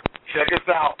sure, check us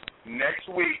out next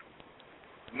week,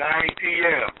 9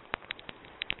 p.m.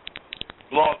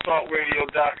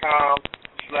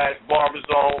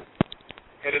 blogtalkradio.com/barberzone.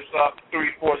 Hit us up,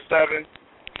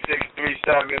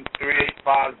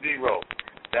 347-637-3850.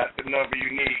 That's the number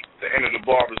you need to enter the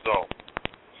Barber Zone.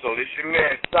 So this your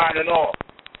man signing off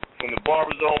from the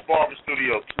Barber Zone Barber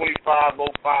Studio,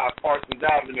 2505 Parsons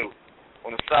Avenue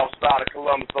on the south side of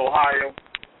Columbus, Ohio,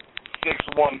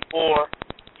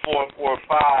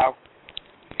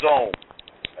 614-445-ZONE.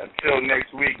 Until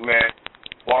next week, man,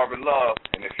 Barber Love.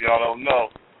 And if y'all don't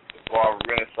know, the Barber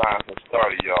Renaissance has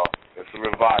started, y'all. It's a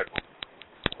revival.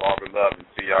 Barber Love, and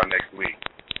see y'all next week.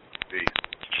 Peace.